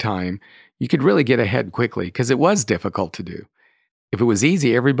all of the time, you could really get ahead quickly, because it was difficult to do. If it was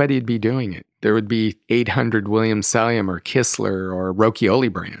easy, everybody would be doing it. There would be 800 Williams-Salem or Kistler or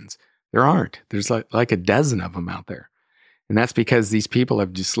Rocchioli brands. There aren't. There's like a dozen of them out there. And that's because these people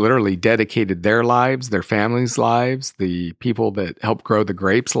have just literally dedicated their lives, their families' lives, the people that help grow the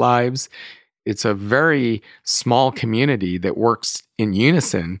grapes' lives. It's a very small community that works in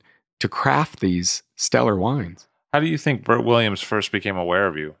unison to craft these stellar wines. How do you think Burt Williams first became aware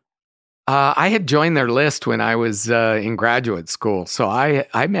of you? I had joined their list when I was in graduate school. So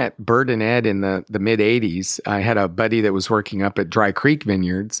I met Burt and Ed in the mid-'80s. I had a buddy that was working up at Dry Creek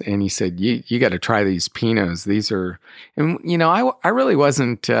Vineyards, and he said, you got to try these Pinots. These are, and I really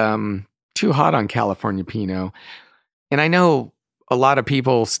wasn't too hot on California Pinot. And I know a lot of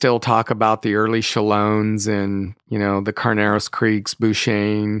people still talk about the early Chalons and, the Carneros Creeks,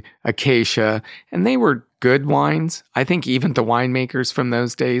 Bouchain, Acacia, and they were good wines. I think even the winemakers from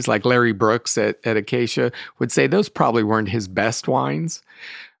those days, like Larry Brooks at Acacia, would say those probably weren't his best wines.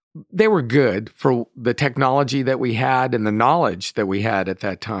 They were good for the technology that we had and the knowledge that we had at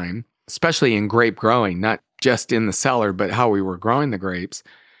that time, especially in grape growing, not just in the cellar, but how we were growing the grapes.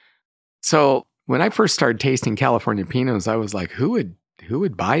 So when I first started tasting California Pinots, I was like, who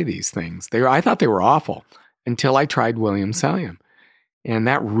would buy these things? I thought they were awful until I tried Williams-Salem. And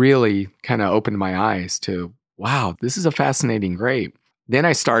that really kind of opened my eyes to, wow, this is a fascinating grape. Then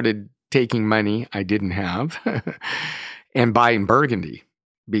I started taking money I didn't have and buying Burgundy,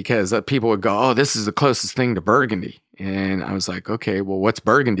 because people would go, oh, this is the closest thing to Burgundy. And I was like, okay, well, what's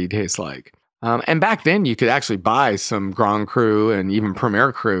Burgundy taste like? And back then you could actually buy some Grand Cru and even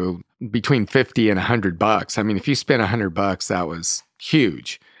Premier Cru between $50 and $100. I mean, if you spent $100, that was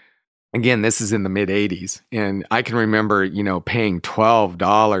huge. Again, this is in the mid-'80s. And I can remember, paying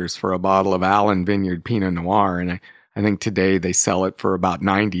 $12 for a bottle of Allen Vineyard Pinot Noir. And I think today they sell it for about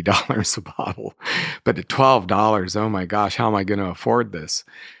 $90 a bottle. But at $12, oh my gosh, how am I going to afford this?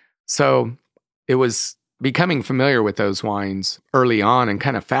 So it was becoming familiar with those wines early on and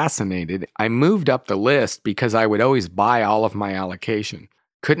kind of fascinated. I moved up the list because I would always buy all of my allocation.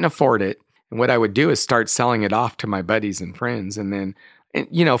 Couldn't afford it. And what I would do is start selling it off to my buddies and friends. And then,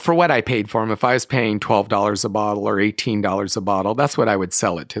 for what I paid for them, if I was paying $12 a bottle or $18 a bottle, that's what I would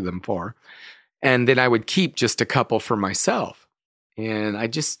sell it to them for. And then I would keep just a couple for myself. And I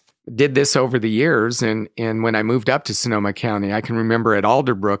just did this over the years. And when I moved up to Sonoma County, I can remember at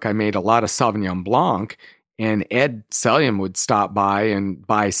Alderbrook, I made a lot of Sauvignon Blanc, and Ed Sellium would stop by and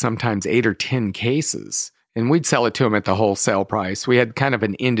buy sometimes 8 or 10 cases. And we'd sell it to him at the wholesale price. We had kind of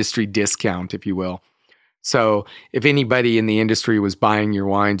an industry discount, if you will. So if anybody in the industry was buying your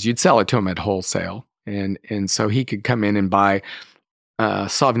wines, you'd sell it to him at wholesale. And so he could come in and buy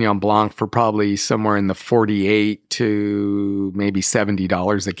Sauvignon Blanc for probably somewhere in the $48 to maybe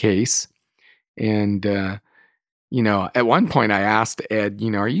 $70 a case. And, at one point I asked Ed,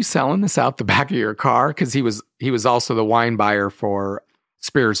 are you selling this out the back of your car? Because he was also the wine buyer for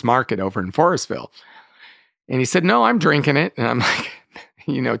Spears Market over in Forestville. And he said, no, I'm drinking it. And I'm like,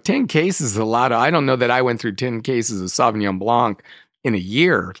 10 cases is a lot. I don't know that I went through 10 cases of Sauvignon Blanc in a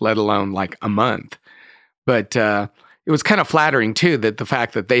year, let alone like a month. But it was kind of flattering, too, that the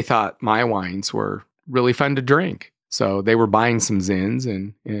fact that they thought my wines were really fun to drink. So they were buying some Zins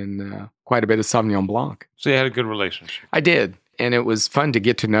and quite a bit of Sauvignon Blanc. So you had a good relationship. I did. And it was fun to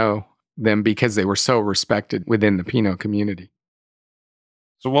get to know them because they were so respected within the Pinot community.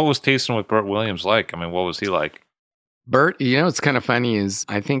 So what was tasting with Bert Williams like? I mean, what was he like? Bert, what's kind of funny is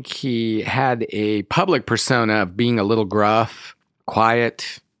I think he had a public persona of being a little gruff,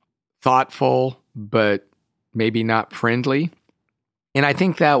 quiet, thoughtful, but maybe not friendly. And I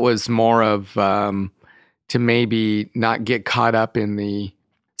think that was more of to maybe not get caught up in the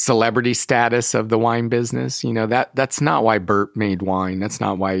celebrity status of the wine business. That's not why Bert made wine. That's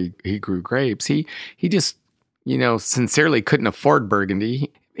not why he grew grapes. He just, sincerely couldn't afford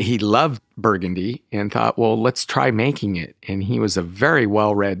Burgundy. He loved Burgundy and thought, well, let's try making it. And he was a very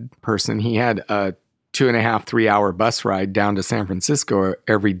well-read person. He had a 2.5, 3-hour bus ride down to San Francisco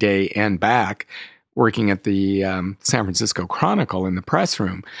every day and back, working at the San Francisco Chronicle in the press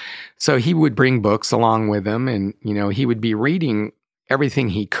room. So he would bring books along with him, and, he would be reading everything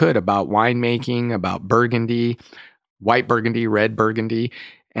he could about winemaking, about Burgundy, white Burgundy, red Burgundy,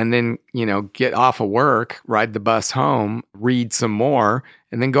 and then, get off of work, ride the bus home, read some more,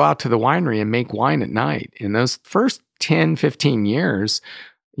 and then go out to the winery and make wine at night. In those first 10, 15 years,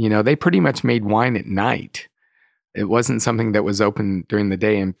 they pretty much made wine at night. It wasn't something that was open during the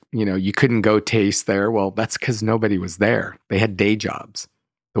day and, you couldn't go taste there. Well, that's because nobody was there. They had day jobs.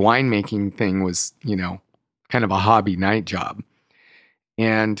 The winemaking thing was, kind of a hobby night job.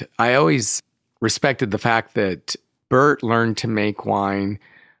 And I always respected the fact that Bert learned to make wine,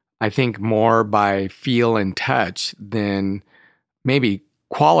 I think, more by feel and touch than maybe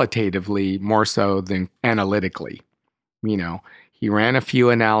qualitatively more so than analytically. He ran a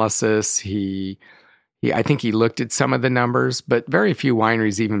few analysis. I think he looked at some of the numbers, but very few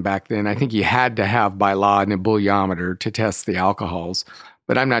wineries even back then. I think you had to have by law an ebullimeter to test the alcohols,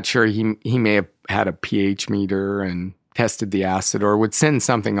 but I'm not sure he may have had a pH meter and tested the acid or would send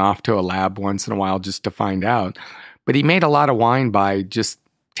something off to a lab once in a while just to find out. But he made a lot of wine by just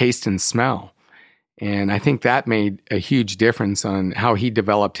taste and smell. And I think that made a huge difference on how he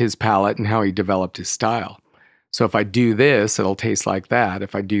developed his palate and how he developed his style. So if I do this, it'll taste like that.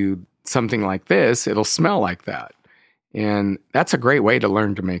 If I do something like this, it'll smell like that. And that's a great way to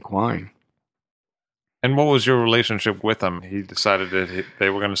learn to make wine. And what was your relationship with him? He decided that they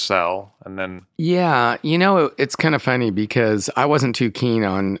were going to sell, and then... Yeah, it's kind of funny because I wasn't too keen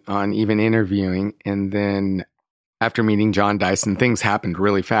on even interviewing. And then after meeting John Dyson, things happened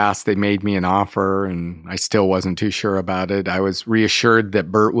really fast. They made me an offer, and I still wasn't too sure about it. I was reassured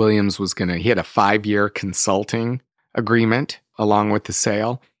that Bert Williams was going to hit a 5-year consulting agreement along with the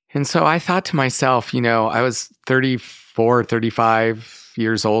sale. And so I thought to myself, I was 34, 35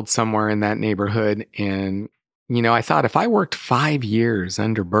 years old, somewhere in that neighborhood. And, I thought if I worked 5 years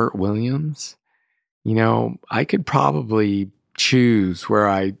under Bert Williams, I could probably choose where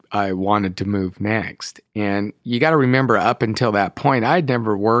I wanted to move next. And you got to remember, up until that point, I'd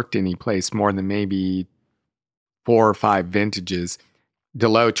never worked any place more than maybe 4 or 5 vintages.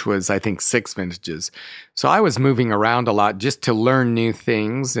 Deloach was, I think, 6 vintages. So I was moving around a lot just to learn new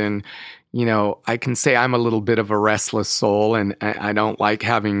things. And, I can say I'm a little bit of a restless soul, and I don't like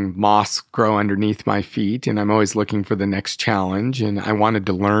having moss grow underneath my feet. And I'm always looking for the next challenge. And I wanted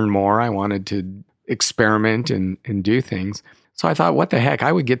to learn more. I wanted to experiment and do things. So I thought, what the heck?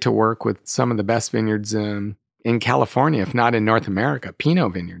 I would get to work with some of the best vineyards in California, if not in North America,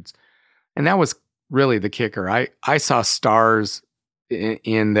 Pinot vineyards. And that was really the kicker. I saw stars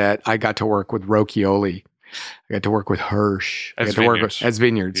in that I got to work with Rocchioli. I got to work with Hirsch. I got to work with, as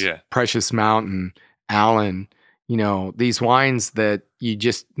vineyards. Yeah. Precious Mountain, Allen. These wines that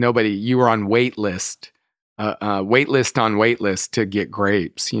you were on wait list on wait list to get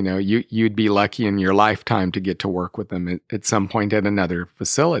grapes. You'd be lucky in your lifetime to get to work with them at some point at another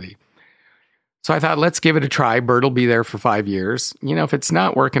facility. So I thought, let's give it a try. Bert will be there for 5 years. If it's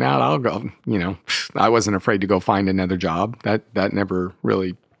not working out, I'll go. I wasn't afraid to go find another job. That never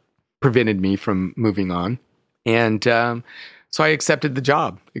really prevented me from moving on. And so I accepted the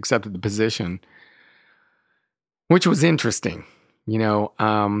job, accepted the position, which was interesting.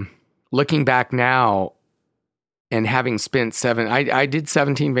 Looking back now and having spent I did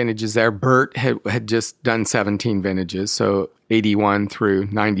 17 vintages there. Bert had just done 17 vintages, so 81 through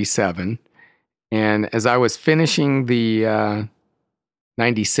 97. And as I was finishing the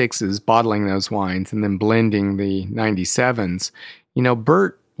 96s, bottling those wines, and then blending the 97s,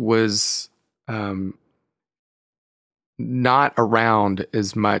 Bert was not around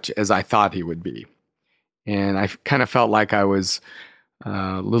as much as I thought he would be. And I kind of felt like I was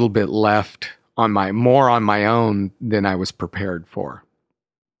a little bit left more on my own than I was prepared for.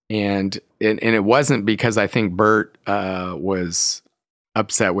 And it wasn't because I think Bert was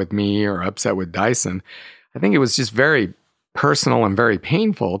upset with me or upset with Dyson. I think it was just very personal and very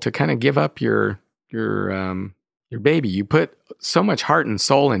painful to kind of give up your baby. You put so much heart and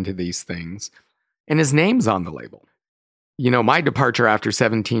soul into these things, and his name's on the label. My departure after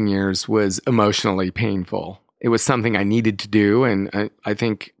 17 years was emotionally painful. It was something I needed to do, and I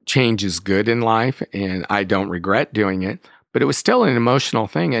think change is good in life, and I don't regret doing it. But it was still an emotional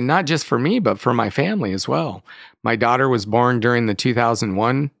thing, and not just for me, but for my family as well. My daughter was born during the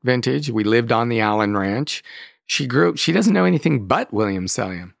 2001 vintage. We lived on the Allen Ranch. She doesn't know anything but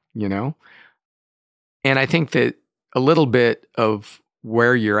Williams-Sonoma, And I think that a little bit of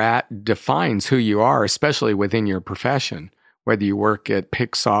where you're at defines who you are, especially within your profession, whether you work at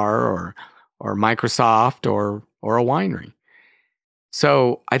Pixar or Microsoft or a winery.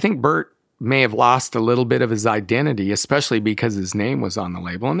 So I think Bert may have lost a little bit of his identity, especially because his name was on the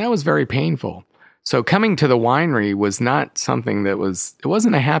label, and that was very painful. So coming to the winery was not something it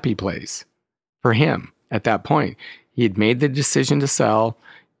wasn't a happy place for him at that point. He had made the decision to sell,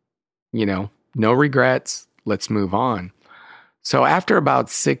 no regrets, let's move on. So after about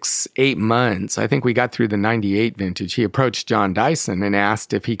 6-8 months, I think we got through the 98 vintage, he approached John Dyson and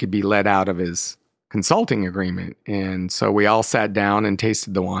asked if he could be let out of his consulting agreement. And so we all sat down and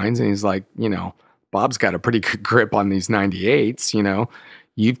tasted the wines, and he's like, Bob's got a pretty good grip on these 98s,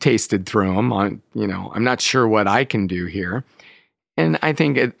 you've tasted through them on, I'm not sure what I can do here. And I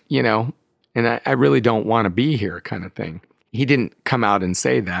think, and I really don't want to be here kind of thing. He didn't come out and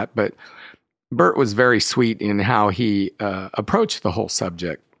say that, but Bert was very sweet in how he approached the whole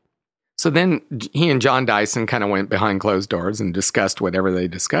subject. So then he and John Dyson kind of went behind closed doors and discussed whatever they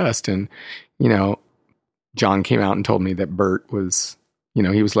discussed. And, John came out and told me that Bert was,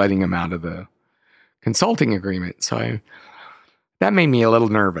 he was letting him out of the consulting agreement. So that made me a little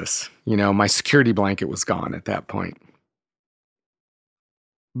nervous. My security blanket was gone at that point.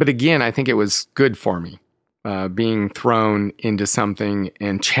 But again, I think it was good for me. Being thrown into something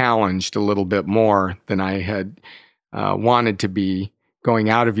and challenged a little bit more than I had wanted to be, going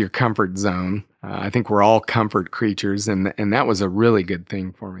out of your comfort zone. I think we're all comfort creatures, and that was a really good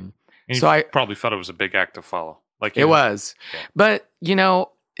thing for me. And so I probably thought it was a big act to follow. It was. Yeah. But,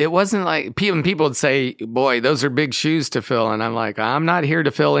 it wasn't like people would say, boy, those are big shoes to fill. And I'm like, I'm not here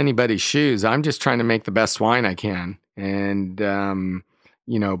to fill anybody's shoes. I'm just trying to make the best wine I can. And,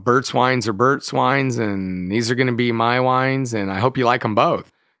 Bert's wines are Bert's wines, and these are going to be my wines, and I hope you like them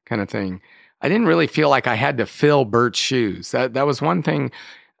both, kind of thing. I didn't really feel like I had to fill Bert's shoes. That was one thing.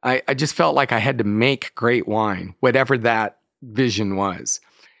 I just felt like I had to make great wine, whatever that vision was.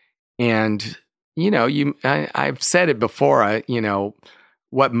 And, I've said it before,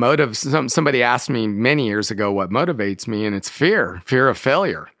 what motives, somebody asked me many years ago what motivates me, and it's fear of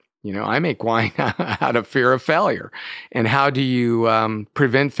failure. I make wine out of fear of failure. And how do you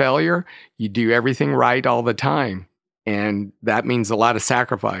prevent failure? You do everything right all the time. And that means a lot of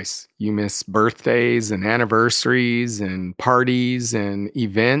sacrifice. You miss birthdays and anniversaries and parties and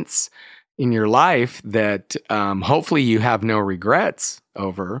events in your life that hopefully you have no regrets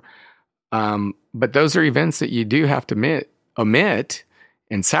over. But those are events that you do have to omit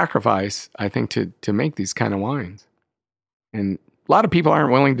and sacrifice, I think, to make these kind of wines. And a lot of people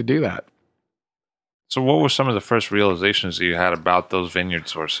aren't willing to do that. So what were some of the first realizations that you had about those vineyard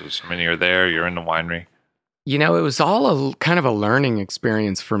sources? I mean, you're there, you're in the winery. It was all kind of a learning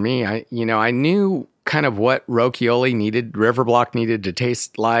experience for me. I knew kind of what Rocchioli needed, Riverblock needed to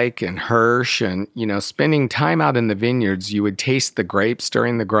taste like, and Hirsch, and, spending time out in the vineyards, you would taste the grapes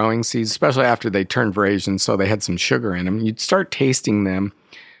during the growing season, especially after they turned Vrasian, so they had some sugar in them. You'd start tasting them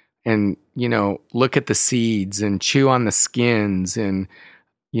and, look at the seeds and chew on the skins and,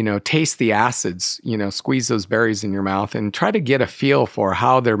 taste the acids, squeeze those berries in your mouth and try to get a feel for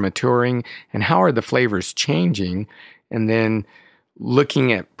how they're maturing and how are the flavors changing. And then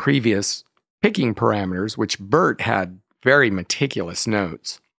looking at previous picking parameters, which Bert had very meticulous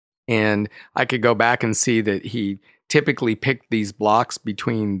notes. And I could go back and see that he typically picked these blocks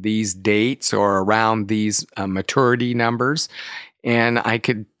between these dates or around these maturity numbers. And I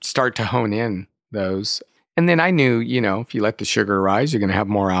could start to hone in those. And then I knew, if you let the sugar rise, you're going to have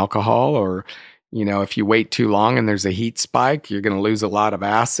more alcohol, or, if you wait too long and there's a heat spike, you're going to lose a lot of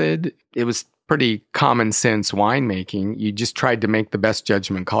acid. It was pretty common sense winemaking. You just tried to make the best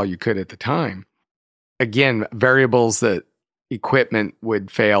judgment call you could at the time. Again, variables that equipment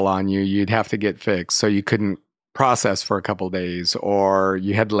would fail on you, you'd have to get fixed. So you couldn't process for a couple of days, or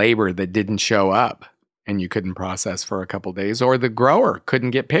you had labor that didn't show up and you couldn't process for a couple of days, or the grower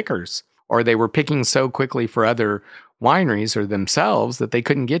couldn't get pickers, or they were picking so quickly for other wineries or themselves that they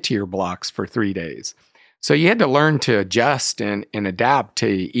couldn't get to your blocks for 3 days. So you had to learn to adjust and adapt to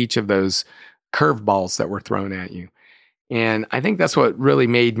each of those curveballs that were thrown at you. And I think that's what really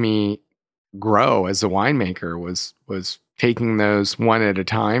made me grow as a winemaker was taking those one at a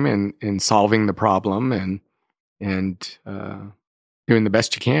time and solving the problem and doing the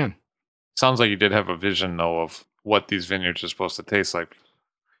best you can. Sounds like you did have a vision, though, of what these vineyards are supposed to taste like.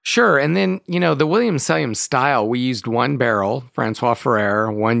 Sure. And then, the Williams-Sellium style, we used one barrel, Francois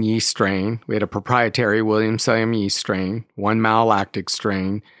Ferrer, one yeast strain. We had a proprietary Williams-Sellium yeast strain, one malolactic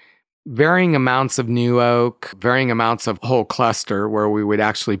strain, varying amounts of new oak, varying amounts of whole cluster, where we would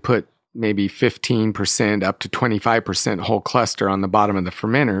actually put maybe 15% up to 25% whole cluster on the bottom of the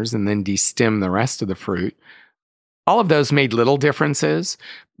fermenters and then destem the rest of the fruit. All of those made little differences,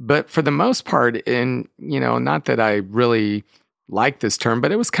 but for the most part, not that I really like this term,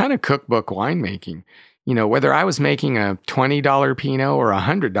 but it was kind of cookbook winemaking. Whether I was making a $20 Pinot or a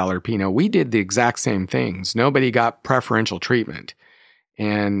 $100 Pinot, we did the exact same things. Nobody got preferential treatment,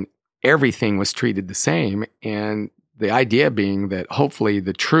 and everything was treated the same. And the idea being that hopefully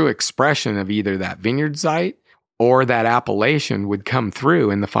the true expression of either that vineyard site or that appellation would come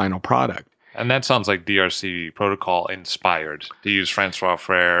through in the final product. And that sounds like DRC protocol inspired to use Francois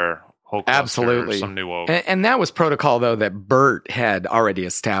Frere, whole cluster, absolutely, some new oak. And that was protocol, though, that Bert had already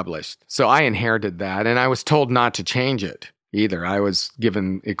established. So I inherited that, and I was told not to change it either. I was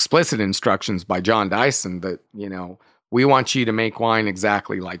given explicit instructions by John Dyson that, we want you to make wine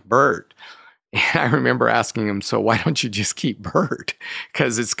exactly like Bert. And I remember asking him, so why don't you just keep Bert?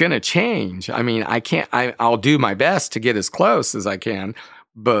 Because it's going to change. I mean, I'll do my best to get as close as I can,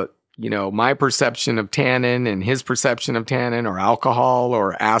 but my perception of tannin and his perception of tannin or alcohol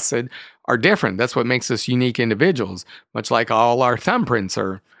or acid are different. That's what makes us unique individuals, much like all our thumbprints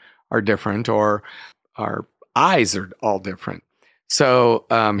are different, or our eyes are all different. So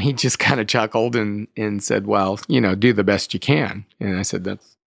he just kind of chuckled and said, well, do the best you can. And I said, that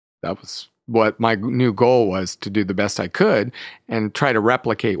was what my new goal was, to do the best I could and try to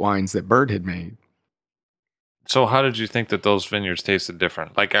replicate wines that Bert had made. So how did you think that those vineyards tasted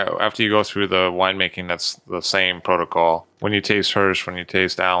different? Like after you go through the winemaking, that's the same protocol. When you taste Hirsch, when you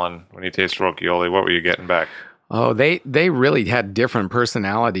taste Allen, when you taste Rocchioli, what were you getting back? Oh, they really had different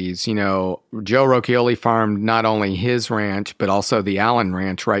personalities. Joe Rocchioli farmed not only his ranch, but also the Allen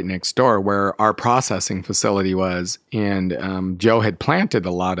Ranch right next door where our processing facility was. And Joe had planted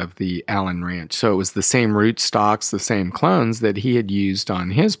a lot of the Allen Ranch. So it was the same rootstocks, the same clones that he had used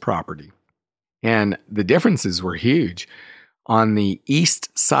on his property. And the differences were huge. On the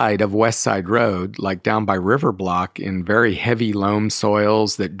east side of West Side Road, like down by River Block, in very heavy loam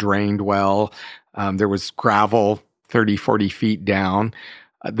soils that drained well, there was gravel 30, 40 feet down.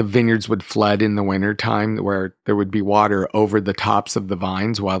 The vineyards would flood in the wintertime where there would be water over the tops of the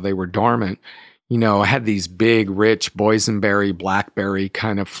vines while they were dormant. Had these big, rich boysenberry, blackberry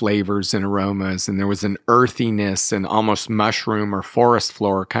kind of flavors and aromas. And there was an earthiness and almost mushroom or forest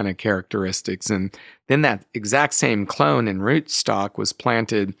floor kind of characteristics. And then that exact same clone and rootstock was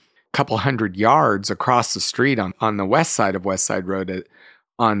planted a couple hundred yards across the street on the west side of West Side Road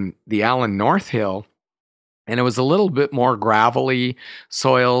on the Allen North Hill. And it was a little bit more gravelly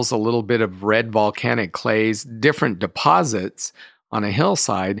soils, a little bit of red volcanic clays, different deposits on a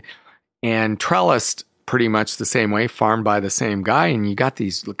hillside, and trellised pretty much the same way, farmed by the same guy. And you got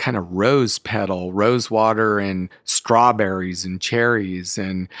these kind of rose petal, rose water, and strawberries and cherries.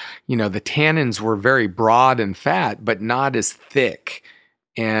 And, the tannins were very broad and fat, but not as thick.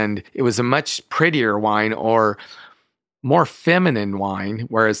 And it was a much prettier wine, or more feminine wine,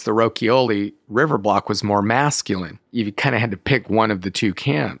 whereas the Rocchioli River Block was more masculine. You kind of had to pick one of the two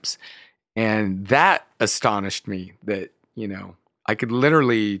camps. And that astonished me that, I could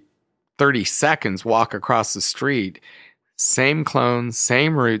literally 30 seconds walk across the street, same clone,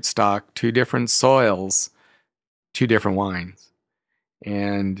 same rootstock, two different soils, two different wines.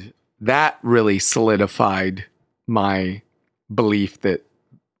 And that really solidified my belief that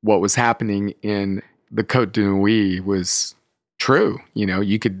what was happening in the Côte de Nuits was true.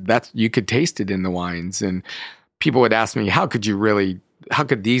 You could taste it in the wines. And people would ask me, how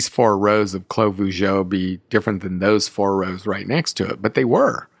could these 4 rows of Clos Vougeot be different than those 4 rows right next to it? But they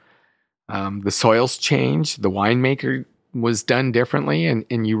were. The soils changed, the winemaker was done differently,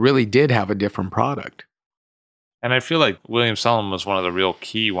 and you really did have a different product. And I feel like Williams-Sellium was one of the real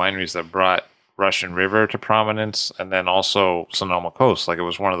key wineries that brought Russian River to prominence, and then also Sonoma Coast. Like, it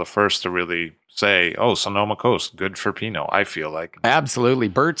was one of the first to really say, oh, Sonoma Coast, good for Pinot, I feel like. Absolutely.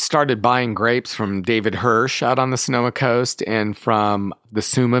 Bert started buying grapes from David Hirsch out on the Sonoma Coast and from the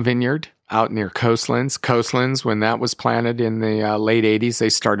Suma Vineyard out near Coastlands. Coastlands, when that was planted in the late 80s, they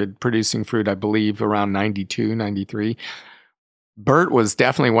started producing fruit, I believe, around 92, 93. Bert was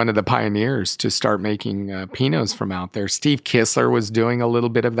definitely one of the pioneers to start making Pinots from out there. Steve Kistler was doing a little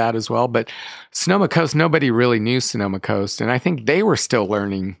bit of that as well. But Sonoma Coast, nobody really knew Sonoma Coast. And I think they were still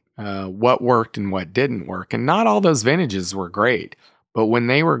learning what worked and what didn't work. And not all those vintages were great. But when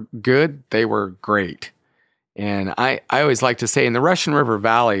they were good, they were great. And I always like to say in the Russian River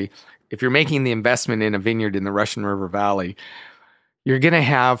Valley, if you're making the investment in a vineyard in the Russian River Valley, you're going to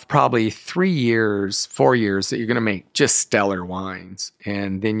have probably 3 years, 4 years that you're going to make just stellar wines.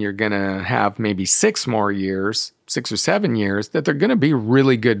 And then you're going to have maybe 6 more years, 6 or 7 years, that they're going to be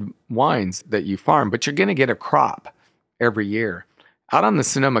really good wines that you farm, but you're going to get a crop every year. Out on the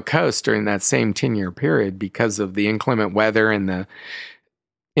Sonoma Coast during that same 10-year period, because of the inclement weather and the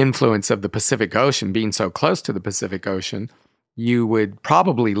influence of the Pacific Ocean being so close to the Pacific Ocean, you would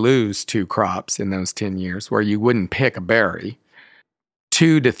probably lose 2 crops in those 10 years where you wouldn't pick a berry.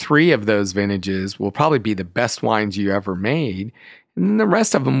 2 to 3 of those vintages will probably be the best wines you ever made. And the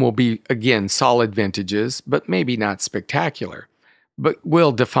rest of them will be, again, solid vintages, but maybe not spectacular, but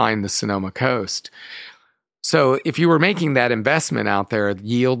will define the Sonoma Coast. So if you were making that investment out there,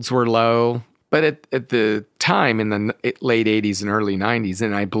 yields were low, but at the time in the late 80s and early 90s,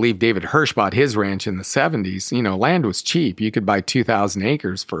 and I believe David Hirsch bought his ranch in the 70s, land was cheap. You could buy 2,000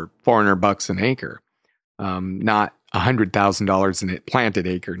 acres for $400 an acre, not $100,000 in a planted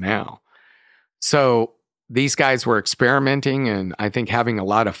acre now. So these guys were experimenting and I think having a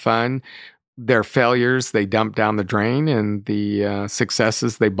lot of fun. Their failures, they dumped down the drain, and the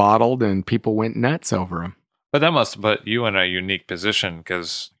successes, they bottled, and people went nuts over them. But that must have put you in a unique position,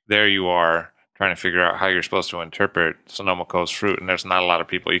 because there you are trying to figure out how you're supposed to interpret Sonoma Coast fruit, and there's not a lot of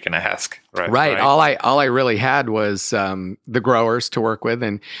people you can ask. Right. All I really had was the growers to work with,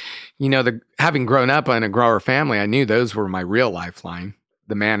 and having grown up in a grower family, I knew those were my real lifeline.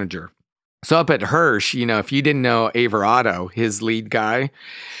 The manager. So up at Hirsch, if you didn't know Averado, his lead guy,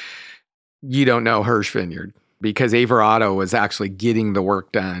 you don't know Hirsch Vineyard, because Averado was actually getting the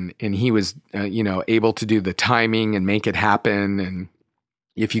work done, and he was able to do the timing and make it happen. And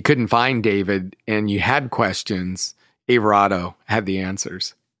if you couldn't find David and you had questions, Averado had the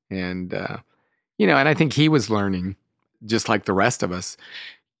answers. And, and I think he was learning just like the rest of us.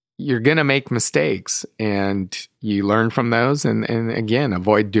 You're going to make mistakes, and you learn from those. And again,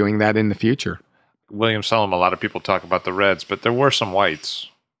 avoid doing that in the future. William Sellum, a lot of people talk about the reds, but there were some whites.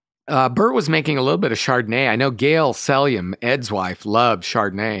 Bert was making a little bit of Chardonnay. I know Gail Sellium, Ed's wife, loved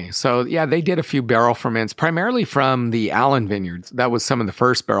Chardonnay. So yeah, they did a few barrel ferments, primarily from the Allen vineyards. That was some of the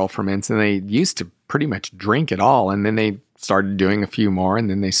first barrel ferments, and they used to pretty much drink it all. And then they started doing a few more, and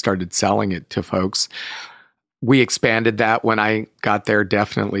then they started selling it to folks. We expanded that when I got there,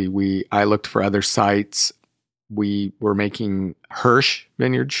 definitely. I looked for other sites. We were making Hirsch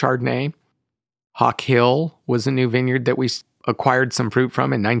Vineyard Chardonnay. Hawk Hill was a new vineyard that we acquired some fruit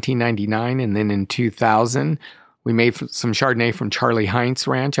from in 1999, and then in 2000 we made some Chardonnay from Charlie Heinz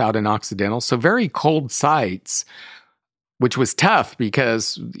Ranch out in Occidental. So very cold sites, which was tough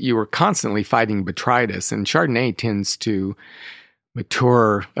because you were constantly fighting botrytis, and Chardonnay tends to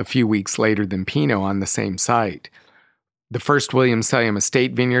mature a few weeks later than Pinot on the same site. The first William Sellium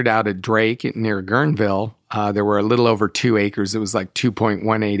Estate vineyard out at Drake near Guerneville, there were a little over 2 acres. It was like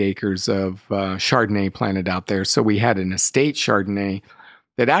 2.18 acres of Chardonnay planted out there. So we had an estate Chardonnay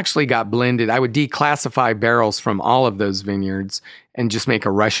that actually got blended. I would declassify barrels from all of those vineyards and just make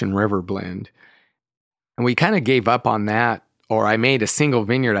a Russian River blend. And we kind of gave up on that, or I made a single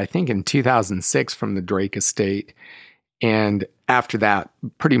vineyard, I think in 2006 from the Drake Estate. And after that,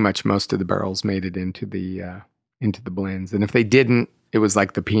 pretty much most of the barrels made it into the blends. And if they didn't, it was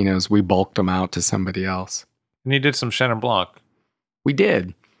like the Pinots. We bulked them out to somebody else. And you did some Chenin Blanc. We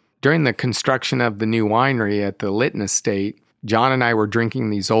did. During the construction of the new winery at the Lytton Estate, John and I were drinking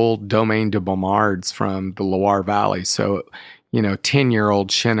these old Domaine de Beaumards from the Loire Valley. So, 10-year-old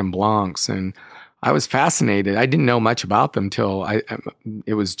Chenin Blancs. And I was fascinated. I didn't know much about them till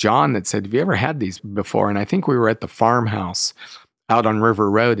it was John that said, "Have you ever had these before?" And I think we were at the farmhouse out on River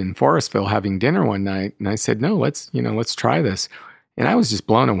Road in Forestville having dinner one night. And I said, "No, let's try this." And I was just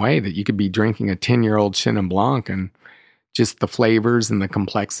blown away that you could be drinking a 10-year-old Chenin Blanc, and just the flavors and the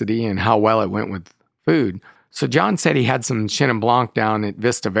complexity and how well it went with food. So John said he had some Chenin Blanc down at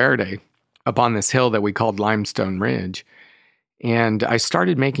Vista Verde up on this hill that we called Limestone Ridge. And I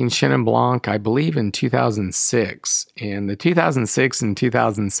started making Chenin Blanc, I believe, in 2006. And the 2006 and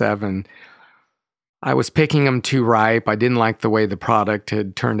 2007, I was picking them too ripe. I didn't like the way the product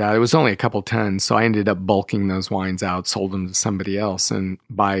had turned out. It was only a couple tons, so I ended up bulking those wines out, sold them to somebody else. And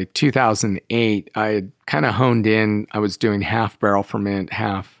by 2008, I had kind of honed in. I was doing half barrel ferment,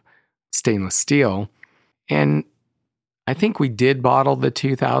 half stainless steel. And I think we did bottle the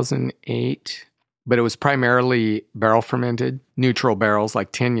 2008, but it was primarily barrel fermented, neutral barrels,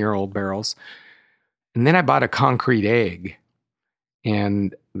 like 10-year-old barrels. And then I bought a concrete egg.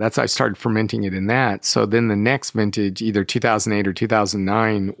 And I started fermenting it in that. So then the next vintage, either 2008 or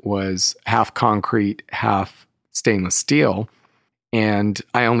 2009, was half concrete, half stainless steel. And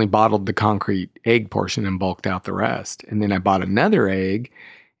I only bottled the concrete egg portion and bulked out the rest. And then I bought another egg.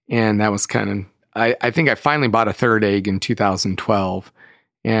 And that was I think I finally bought a third egg in 2012.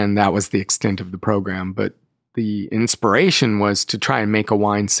 And that was the extent of the program. But the inspiration was to try and make a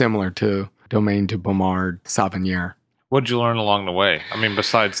wine similar to Domaine de Pommard Sauvignon. What did you learn along the way? I mean,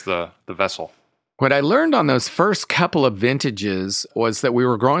 besides the vessel. What I learned on those first couple of vintages was that we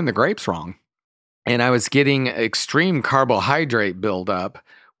were growing the grapes wrong. And I was getting extreme carbohydrate buildup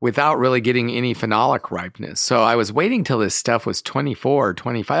without really getting any phenolic ripeness. So I was waiting till this stuff was 24 or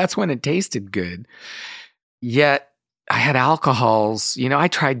 25. That's when it tasted good. Yet I had alcohols. I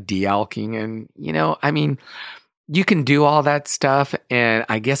tried de-alking and, you can do all that stuff. And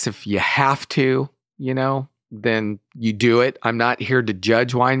I guess if you have to, then you do it. I'm not here to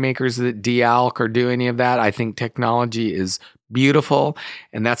judge winemakers that de-alc or do any of that. I think technology is beautiful,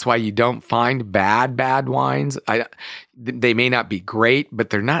 and that's why you don't find bad wines. They may not be great, but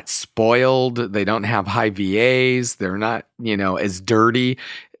they're not spoiled. They don't have high VAs. They're not, as dirty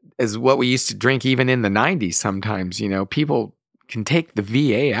as what we used to drink even in the 90s sometimes. People can take the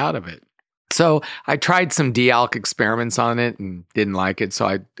VA out of it. So I tried some de-alc experiments on it and didn't like it. So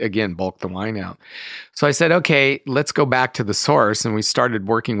I, again, bulked the wine out. So I said, okay, let's go back to the source. And we started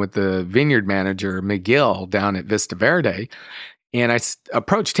working with the vineyard manager, McGill, down at Vista Verde. And I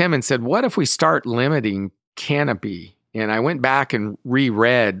approached him and said, what if we start limiting canopy? And I went back and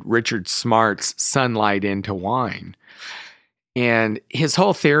reread Richard Smart's Sunlight into Wine. And his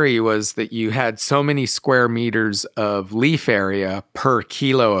whole theory was that you had so many square meters of leaf area per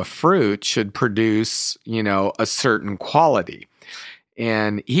kilo of fruit should produce, a certain quality.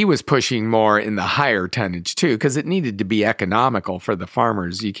 And he was pushing more in the higher tonnage too, because it needed to be economical for the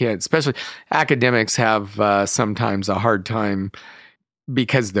farmers. You can't, especially academics have sometimes a hard time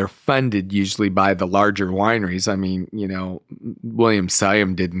because they're funded usually by the larger wineries. I mean, William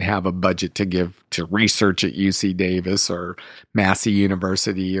Siam didn't have a budget to give to research at UC Davis or Massey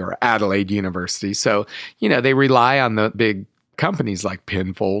University or Adelaide University. So, they rely on the big companies like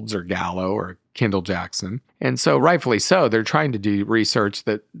Penfolds or Gallo or Kendall Jackson. And so rightfully so, they're trying to do research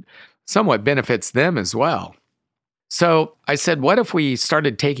that somewhat benefits them as well. So I said, what if we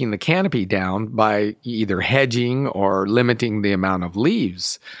started taking the canopy down by either hedging or limiting the amount of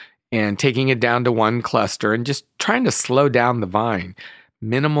leaves and taking it down to one cluster and just trying to slow down the vine,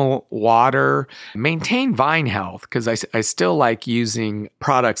 minimal water, maintain vine health, because I still like using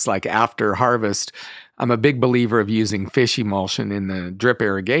products like after harvest. I'm a big believer of using fish emulsion in the drip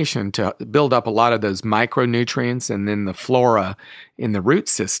irrigation to build up a lot of those micronutrients and then the flora in the root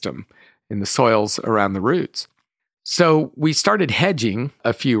system, in the soils around the roots. So we started hedging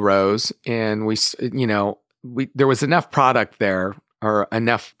a few rows, and there was enough product there or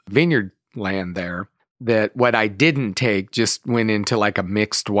enough vineyard land there that what I didn't take just went into like a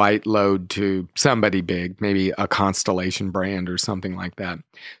mixed white load to somebody big, maybe a Constellation brand or something like that.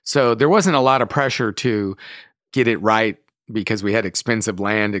 So there wasn't a lot of pressure to get it right because we had expensive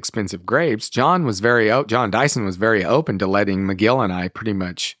land, expensive grapes. John Dyson was very open to letting McGill and I pretty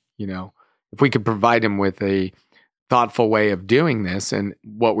much, if we could provide him with a thoughtful way of doing this and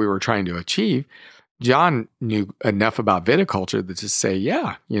what we were trying to achieve, John knew enough about viticulture to just say,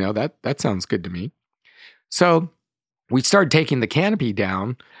 yeah, that sounds good to me. So we started taking the canopy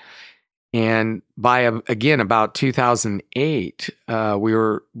down, and by about 2008,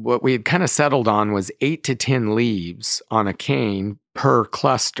 what we had kind of settled on was 8 to 10 leaves on a cane per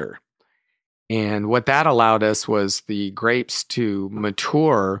cluster. And what that allowed us was the grapes to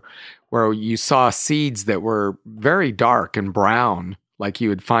mature where you saw seeds that were very dark and brown, like you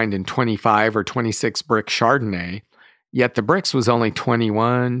would find in 25 or 26 brick Chardonnay, yet the bricks was only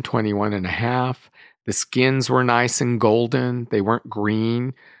 21 and a half. The skins were nice and golden. They weren't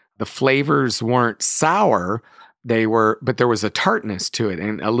green. The flavors weren't sour. But there was a tartness to it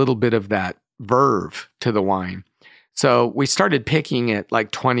and a little bit of that verve to the wine. So we started picking at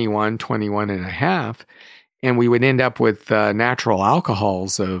like 21 and a half, and we would end up with natural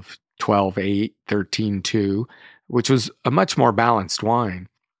alcohols of 12.8, 13.2, which was a much more balanced wine.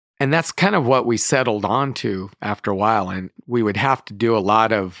 And that's kind of what we settled on to after a while. And we would have to do a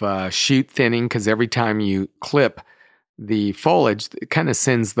lot of shoot thinning because every time you clip the foliage, it kind of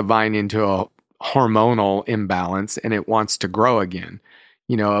sends the vine into a hormonal imbalance and it wants to grow again.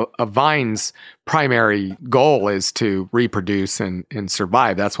 You know, a vine's primary goal is to reproduce and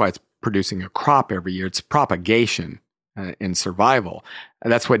survive. That's why it's producing a crop every year. It's propagation and survival.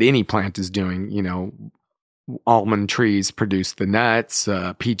 And that's what any plant is doing. You know, almond trees produce the nuts,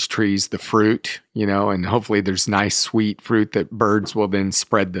 peach trees the fruit, you know, and hopefully there's nice sweet fruit that birds will then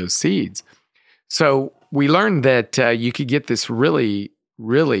spread those seeds. So we learned that you could get this really,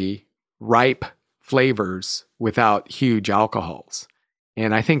 really ripe flavors without huge alcohols.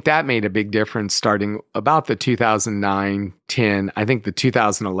 And I think that made a big difference starting about the 2009-10. I think the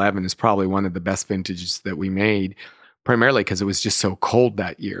 2011 is probably one of the best vintages that we made, primarily because it was just so cold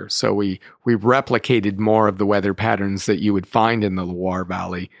that year. So we replicated more of the weather patterns that you would find in the Loire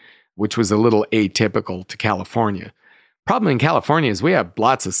Valley, which was a little atypical to California. Problem in California is we have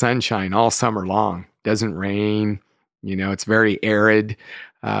lots of sunshine all summer long. Doesn't rain, you know, it's very arid.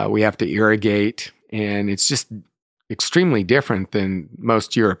 We have to irrigate, and it's just extremely different than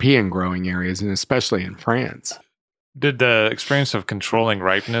most European growing areas, and especially in France. Did the experience of controlling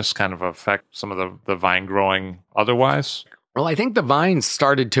ripeness kind of affect some of the vine growing otherwise? Well, I think the vines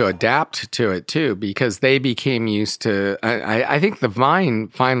started to adapt to it too, because they became used to, I think the vine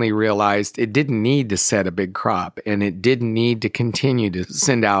finally realized it didn't need to set a big crop and it didn't need to continue to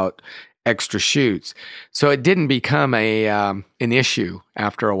send out extra shoots. So it didn't become an issue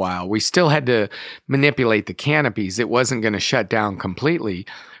after a while. We still had to manipulate the canopies. It wasn't going to shut down completely,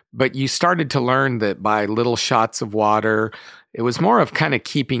 but you started to learn that by little shots of water, it was more of kind of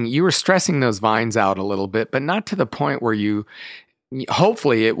you were stressing those vines out a little bit, but not to the point where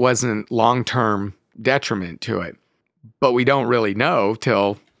hopefully it wasn't long-term detriment to it. But we don't really know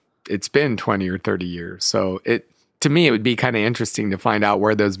till it's been 20 or 30 years. So to me, it would be kind of interesting to find out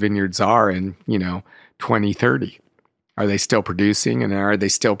where those vineyards are in, 2030. Are they still producing, and are they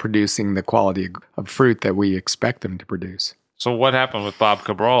still producing the quality of fruit that we expect them to produce? So what happened with Bob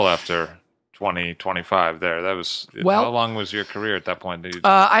Cabral after 2025 there? How long was your career at that point?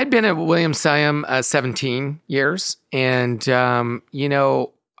 I'd been at Williams-Sonoma 17 years. And, I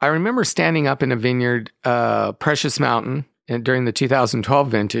remember standing up in a vineyard, Precious Mountain, during the 2012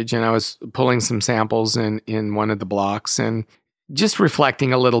 vintage, and I was pulling some samples in one of the blocks and just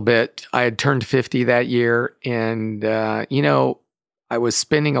reflecting a little bit. I had turned 50 that year, and, I was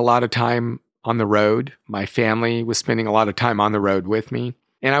spending a lot of time on the road. My family was spending a lot of time on the road with me.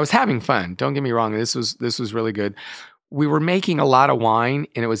 And I was having fun. Don't get me wrong. This was really good. We were making a lot of wine,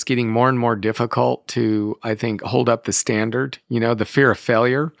 and it was getting more and more difficult to, I think, hold up the standard, the fear of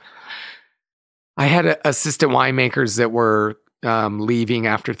failure. I had assistant winemakers that were leaving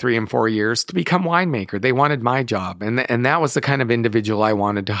after 3 and 4 years to become winemaker. They wanted my job, and that was the kind of individual I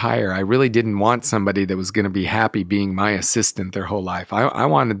wanted to hire. I really didn't want somebody that was going to be happy being my assistant their whole life. I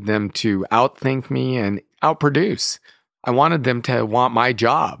wanted them to outthink me and outproduce. I wanted them to want my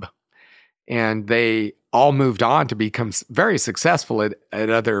job. And they all moved on to become very successful at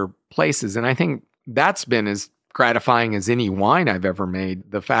other places. And I think that's been as gratifying as any wine I've ever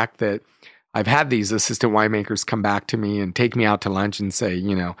made. The fact that I've had these assistant winemakers come back to me and take me out to lunch and say,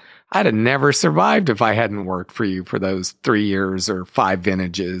 I'd have never survived if I hadn't worked for you for those 3 years or 5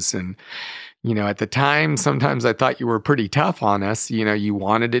 vintages. And, at the time, sometimes I thought you were pretty tough on us. You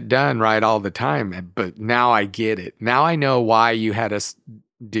wanted it done right all the time. But now I get it. Now I know why you had us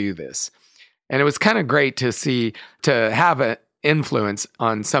do this. And it was kind of great to have an influence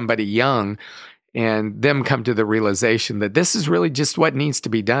on somebody young and them come to the realization that this is really just what needs to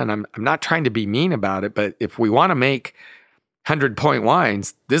be done. I'm not trying to be mean about it, but if we want to make 100-point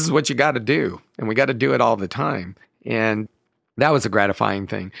wines, this is what you got to do. And we got to do it all the time. And that was a gratifying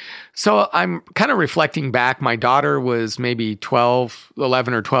thing. So I'm kind of reflecting back. My daughter was maybe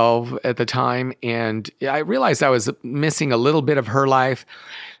 11 or 12 at the time. And I realized I was missing a little bit of her life.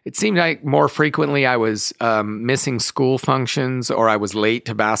 It seemed like more frequently I was missing school functions, or I was late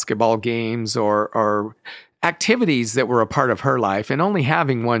to basketball games, or activities that were a part of her life. And only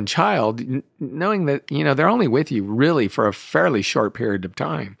having one child, knowing that, they're only with you really for a fairly short period of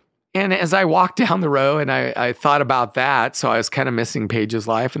time. And as I walked down the row and I thought about that, so I was kind of missing Paige's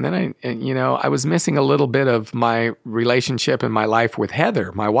life. And then I was missing a little bit of my relationship and my life with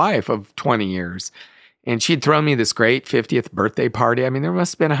Heather, my wife of 20 years. And she'd thrown me this great 50th birthday party. I mean, there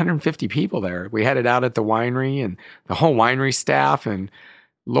must have been 150 people there. We had it out at the winery and the whole winery staff. And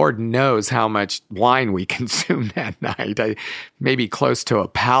Lord knows how much wine we consumed that night. Maybe close to a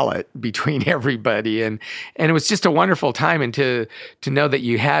pallet between everybody, and it was just a wonderful time. And to know that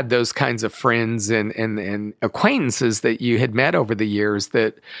you had those kinds of friends and acquaintances that you had met over the years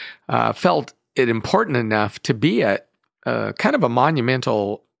that felt it important enough to be at kind of a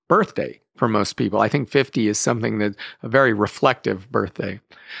monumental birthday for most people. I think 50 is something that a very reflective birthday.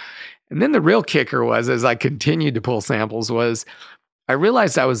 And then the real kicker was, as I continued to pull samples, was I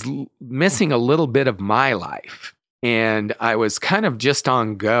realized I was missing a little bit of my life, and I was kind of just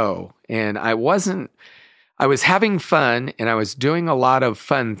on go, and I was having fun and I was doing a lot of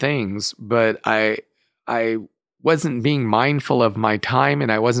fun things, but I wasn't being mindful of my time,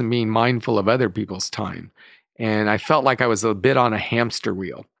 and I wasn't being mindful of other people's time. And I felt like I was a bit on a hamster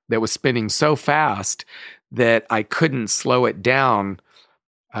wheel that was spinning so fast that I couldn't slow it down.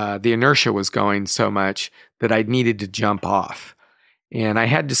 The inertia was going so much that I needed to jump off. And I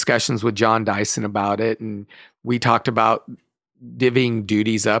had discussions with John Dyson about it, and we talked about divvying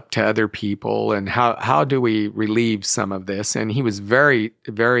duties up to other people and how do we relieve some of this. And he was very,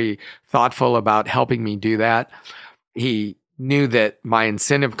 very thoughtful about helping me do that. He knew that my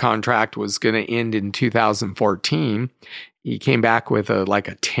incentive contract was going to end in 2014. He came back with a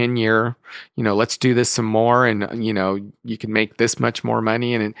 10-year, let's do this some more, and you can make this much more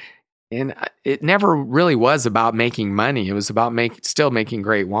money. And it never really was about making money. It was about still making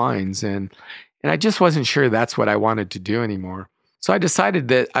great wines. And I just wasn't sure that's what I wanted to do anymore. So I decided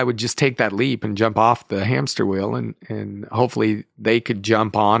that I would just take that leap and jump off the hamster wheel, and hopefully they could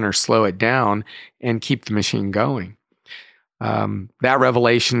jump on or slow it down and keep the machine going. That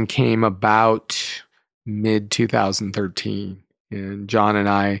revelation came about mid-2013. And John and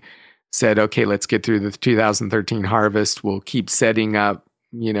I said, okay, let's get through the 2013 harvest. We'll keep setting up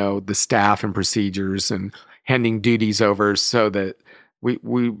the staff and procedures and handing duties over so that we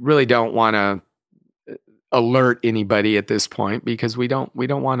really don't want to alert anybody at this point, because we don't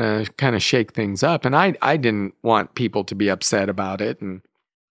want to kind of shake things up. And I didn't want people to be upset about it. And,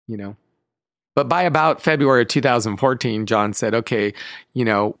 but by about February of 2014, John said, okay,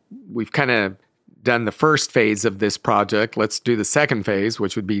 we've kind of done the first phase of this project. Let's do the second phase,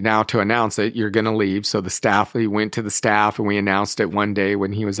 which would be now to announce it. You're going to leave. So he went to the staff and we announced it one day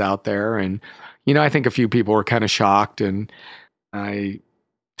when he was out there. And, I think a few people were kind of shocked. And I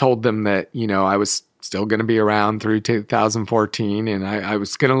told them that, I was still going to be around through 2014 and I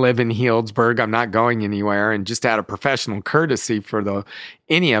was going to live in Healdsburg. I'm not going anywhere. And just out of professional courtesy for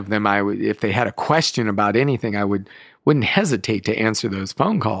any of them, if they had a question about anything, I wouldn't hesitate to answer those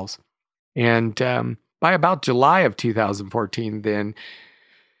phone calls. And by about July of 2014, then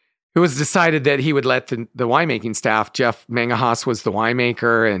it was decided that he would let the winemaking staff, Jeff Mangahas was the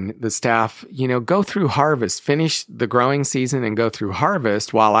winemaker, and the staff, go through harvest, finish the growing season and go through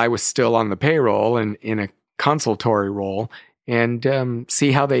harvest while I was still on the payroll and in a consultory role, and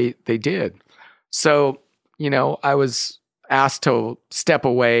see how they did. So, I was asked to step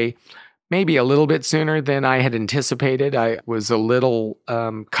away maybe a little bit sooner than I had anticipated. I was a little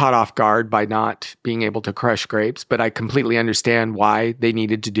caught off guard by not being able to crush grapes, but I completely understand why they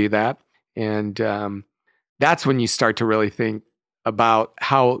needed to do that. And that's when you start to really think about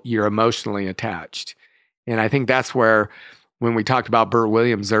how you're emotionally attached. And I think that's where, when we talked about Burt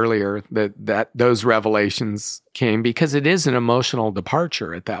Williams earlier, that those revelations came, because it is an emotional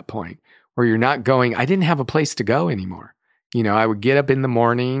departure at that point where you're not going. I didn't have a place to go anymore. I would get up in the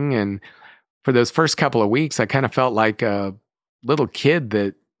morning, and for those first couple of weeks, I kind of felt like a little kid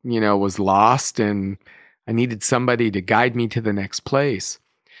that, was lost, and I needed somebody to guide me to the next place.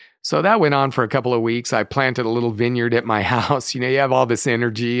 So that went on for a couple of weeks. I planted a little vineyard at my house. You have all this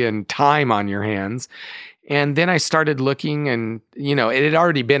energy and time on your hands. And then I started looking, and, it had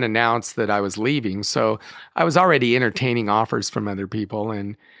already been announced that I was leaving. So I was already entertaining offers from other people.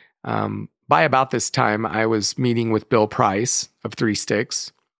 And by about this time, I was meeting with Bill Price of Three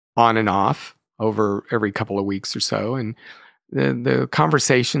Sticks on and off over every couple of weeks or so. And the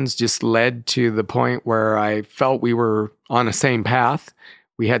conversations just led to the point where I felt we were on the same path.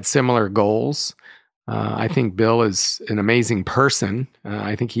 We had similar goals. I think Bill is an amazing person.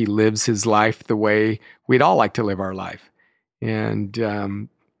 I think he lives his life the way we'd all like to live our life. And,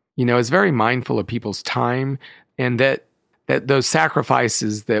 is very mindful of people's time, and that those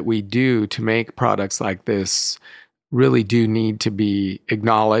sacrifices that we do to make products like this really do need to be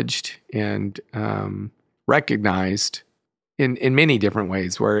acknowledged and recognized in many different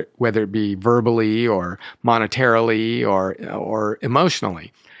ways, whether it be verbally or monetarily or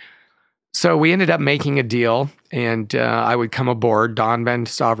emotionally. So we ended up making a deal, and I would come aboard. Don Van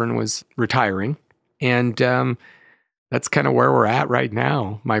Staveren was retiring, and that's kind of where we're at right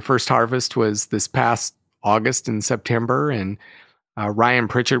now. My first harvest was this past August and September, and Ryan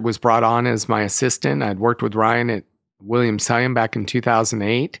Pritchard was brought on as my assistant. I'd worked with Ryan at Williams-Sonoma back in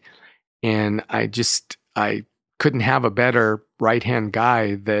 2008, and I couldn't have a better right-hand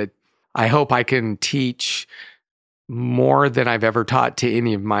guy that I hope I can teach more than I've ever taught to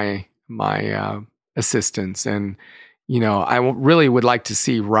any of my assistants. And, I really would like to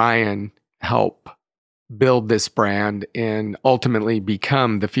see Ryan help build this brand and ultimately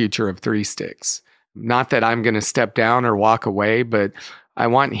become the future of Three Sticks. Not that I'm going to step down or walk away, but I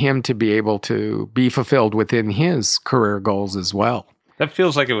want him to be able to be fulfilled within his career goals as well. That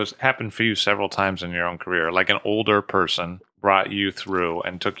feels like it happened for you several times in your own career. Like an older person brought you through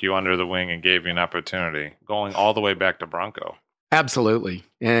and took you under the wing and gave you an opportunity, going all the way back to Bronco. Absolutely.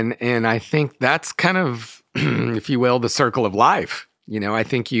 And I think that's kind of, if you will, the circle of life. I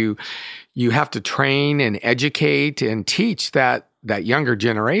think you have to train and educate and teach that younger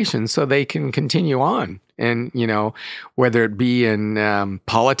generation so they can continue on. And, whether it be in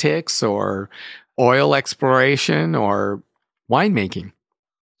politics or oil exploration or winemaking.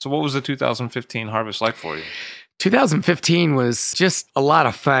 So what was the 2015 harvest like for you? 2015 was just a lot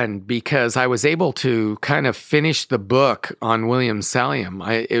of fun because I was able to kind of finish the book on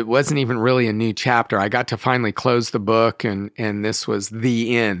Williams-Sonoma. It wasn't even really a new chapter. I got to finally close the book, and this was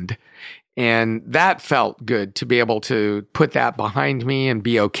the end. And that felt good to be able to put that behind me and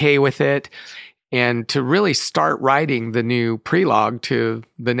be okay with it, and to really start writing the new prelogue to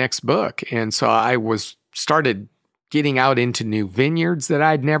the next book. And so I started getting out into new vineyards that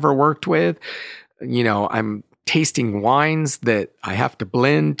I'd never worked with. I'm tasting wines that I have to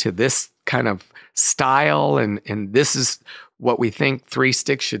blend to this kind of style, and this is what we think Three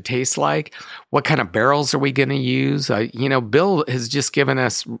Sticks should taste like. What kind of barrels are we going to use? Bill has just given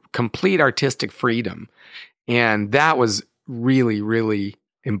us complete artistic freedom, and that was really, really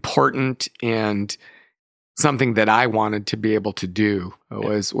important and something that I wanted to be able to do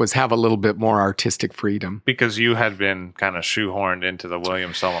was have a little bit more artistic freedom. Because you had been kind of shoehorned into the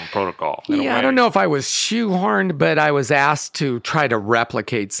Williams-Sonoma protocol. Yeah, I don't know if I was shoehorned, but I was asked to try to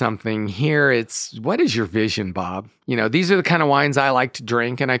replicate something. Here, what is your vision, Bob? These are the kind of wines I like to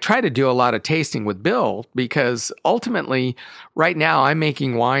drink, and I try to do a lot of tasting with Bill because ultimately, right now, I'm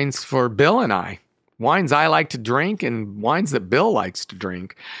making wines for Bill and I. Wines I like to drink and wines that Bill likes to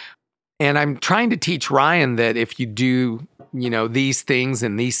drink. And I'm trying to teach Ryan that if you do, these things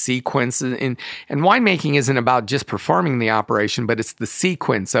and these sequences, and winemaking isn't about just performing the operation, but it's the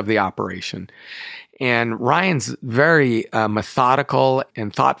sequence of the operation. And Ryan's very methodical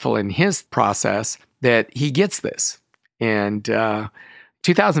and thoughtful in his process that he gets this. And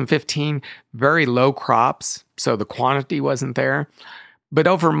 2015, very low crops, so the quantity wasn't there. But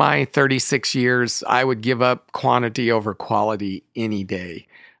over my 36 years, I would give up quantity over quality any day.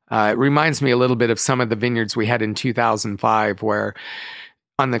 It reminds me a little bit of some of the vineyards we had in 2005, where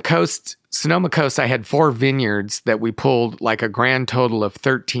on the coast, Sonoma Coast, I had 4 vineyards that we pulled like a grand total of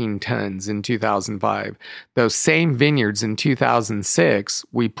 13 tons in 2005. Those same vineyards in 2006,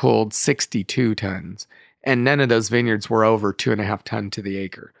 we pulled 62 tons. And none of those vineyards were over 2.5 tons to the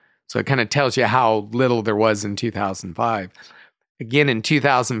acre. So it kind of tells you how little there was in 2005. Again, in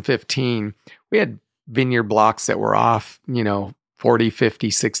 2015, we had vineyard blocks that were off, 40, 50,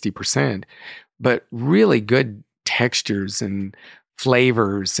 60%, but really good textures and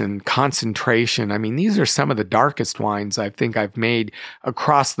flavors and concentration. I mean, these are some of the darkest wines I think I've made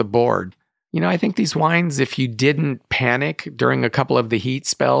across the board. I think these wines, if you didn't panic during a couple of the heat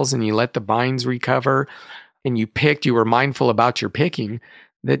spells and you let the vines recover and you were mindful about your picking,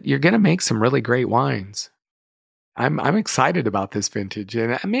 that you're going to make some really great wines. I'm excited about this vintage,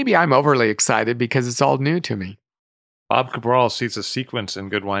 and maybe I'm overly excited because it's all new to me. Bob Cabral sees a sequence in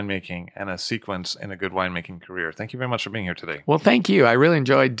good winemaking and a sequence in a good winemaking career. Thank you very much for being here today. Well, thank you. I really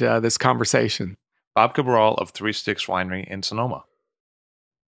enjoyed this conversation. Bob Cabral of Three Sticks Winery in Sonoma.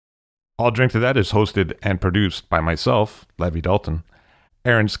 All Drink to That is hosted and produced by myself, Levi Dalton.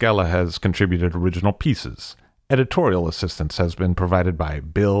 Aaron Scala has contributed original pieces. Editorial assistance has been provided by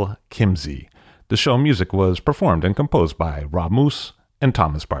Bill Kimsey. The show music was performed and composed by Rob Moose and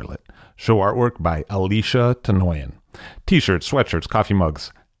Thomas Bartlett. Show artwork by Alicia Tenoyan. T-shirts, sweatshirts, coffee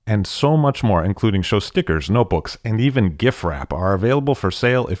mugs, and so much more, including show stickers, notebooks, and even gift wrap, are available for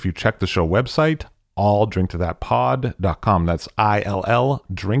sale if you check the show website, alldrinktothatpod.com. That's ILL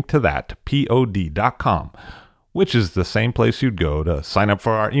drinktothatpod.com, which is the same place you'd go to sign up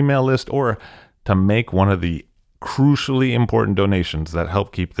for our email list or to make one of the crucially important donations that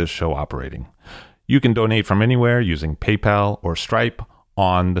help keep this show operating. You can donate from anywhere using PayPal or Stripe.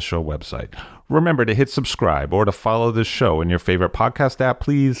 on the show website. Remember to hit subscribe or to follow this show in your favorite podcast app,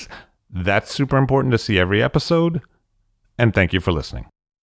 please. That's super important to see every episode. And thank you for listening.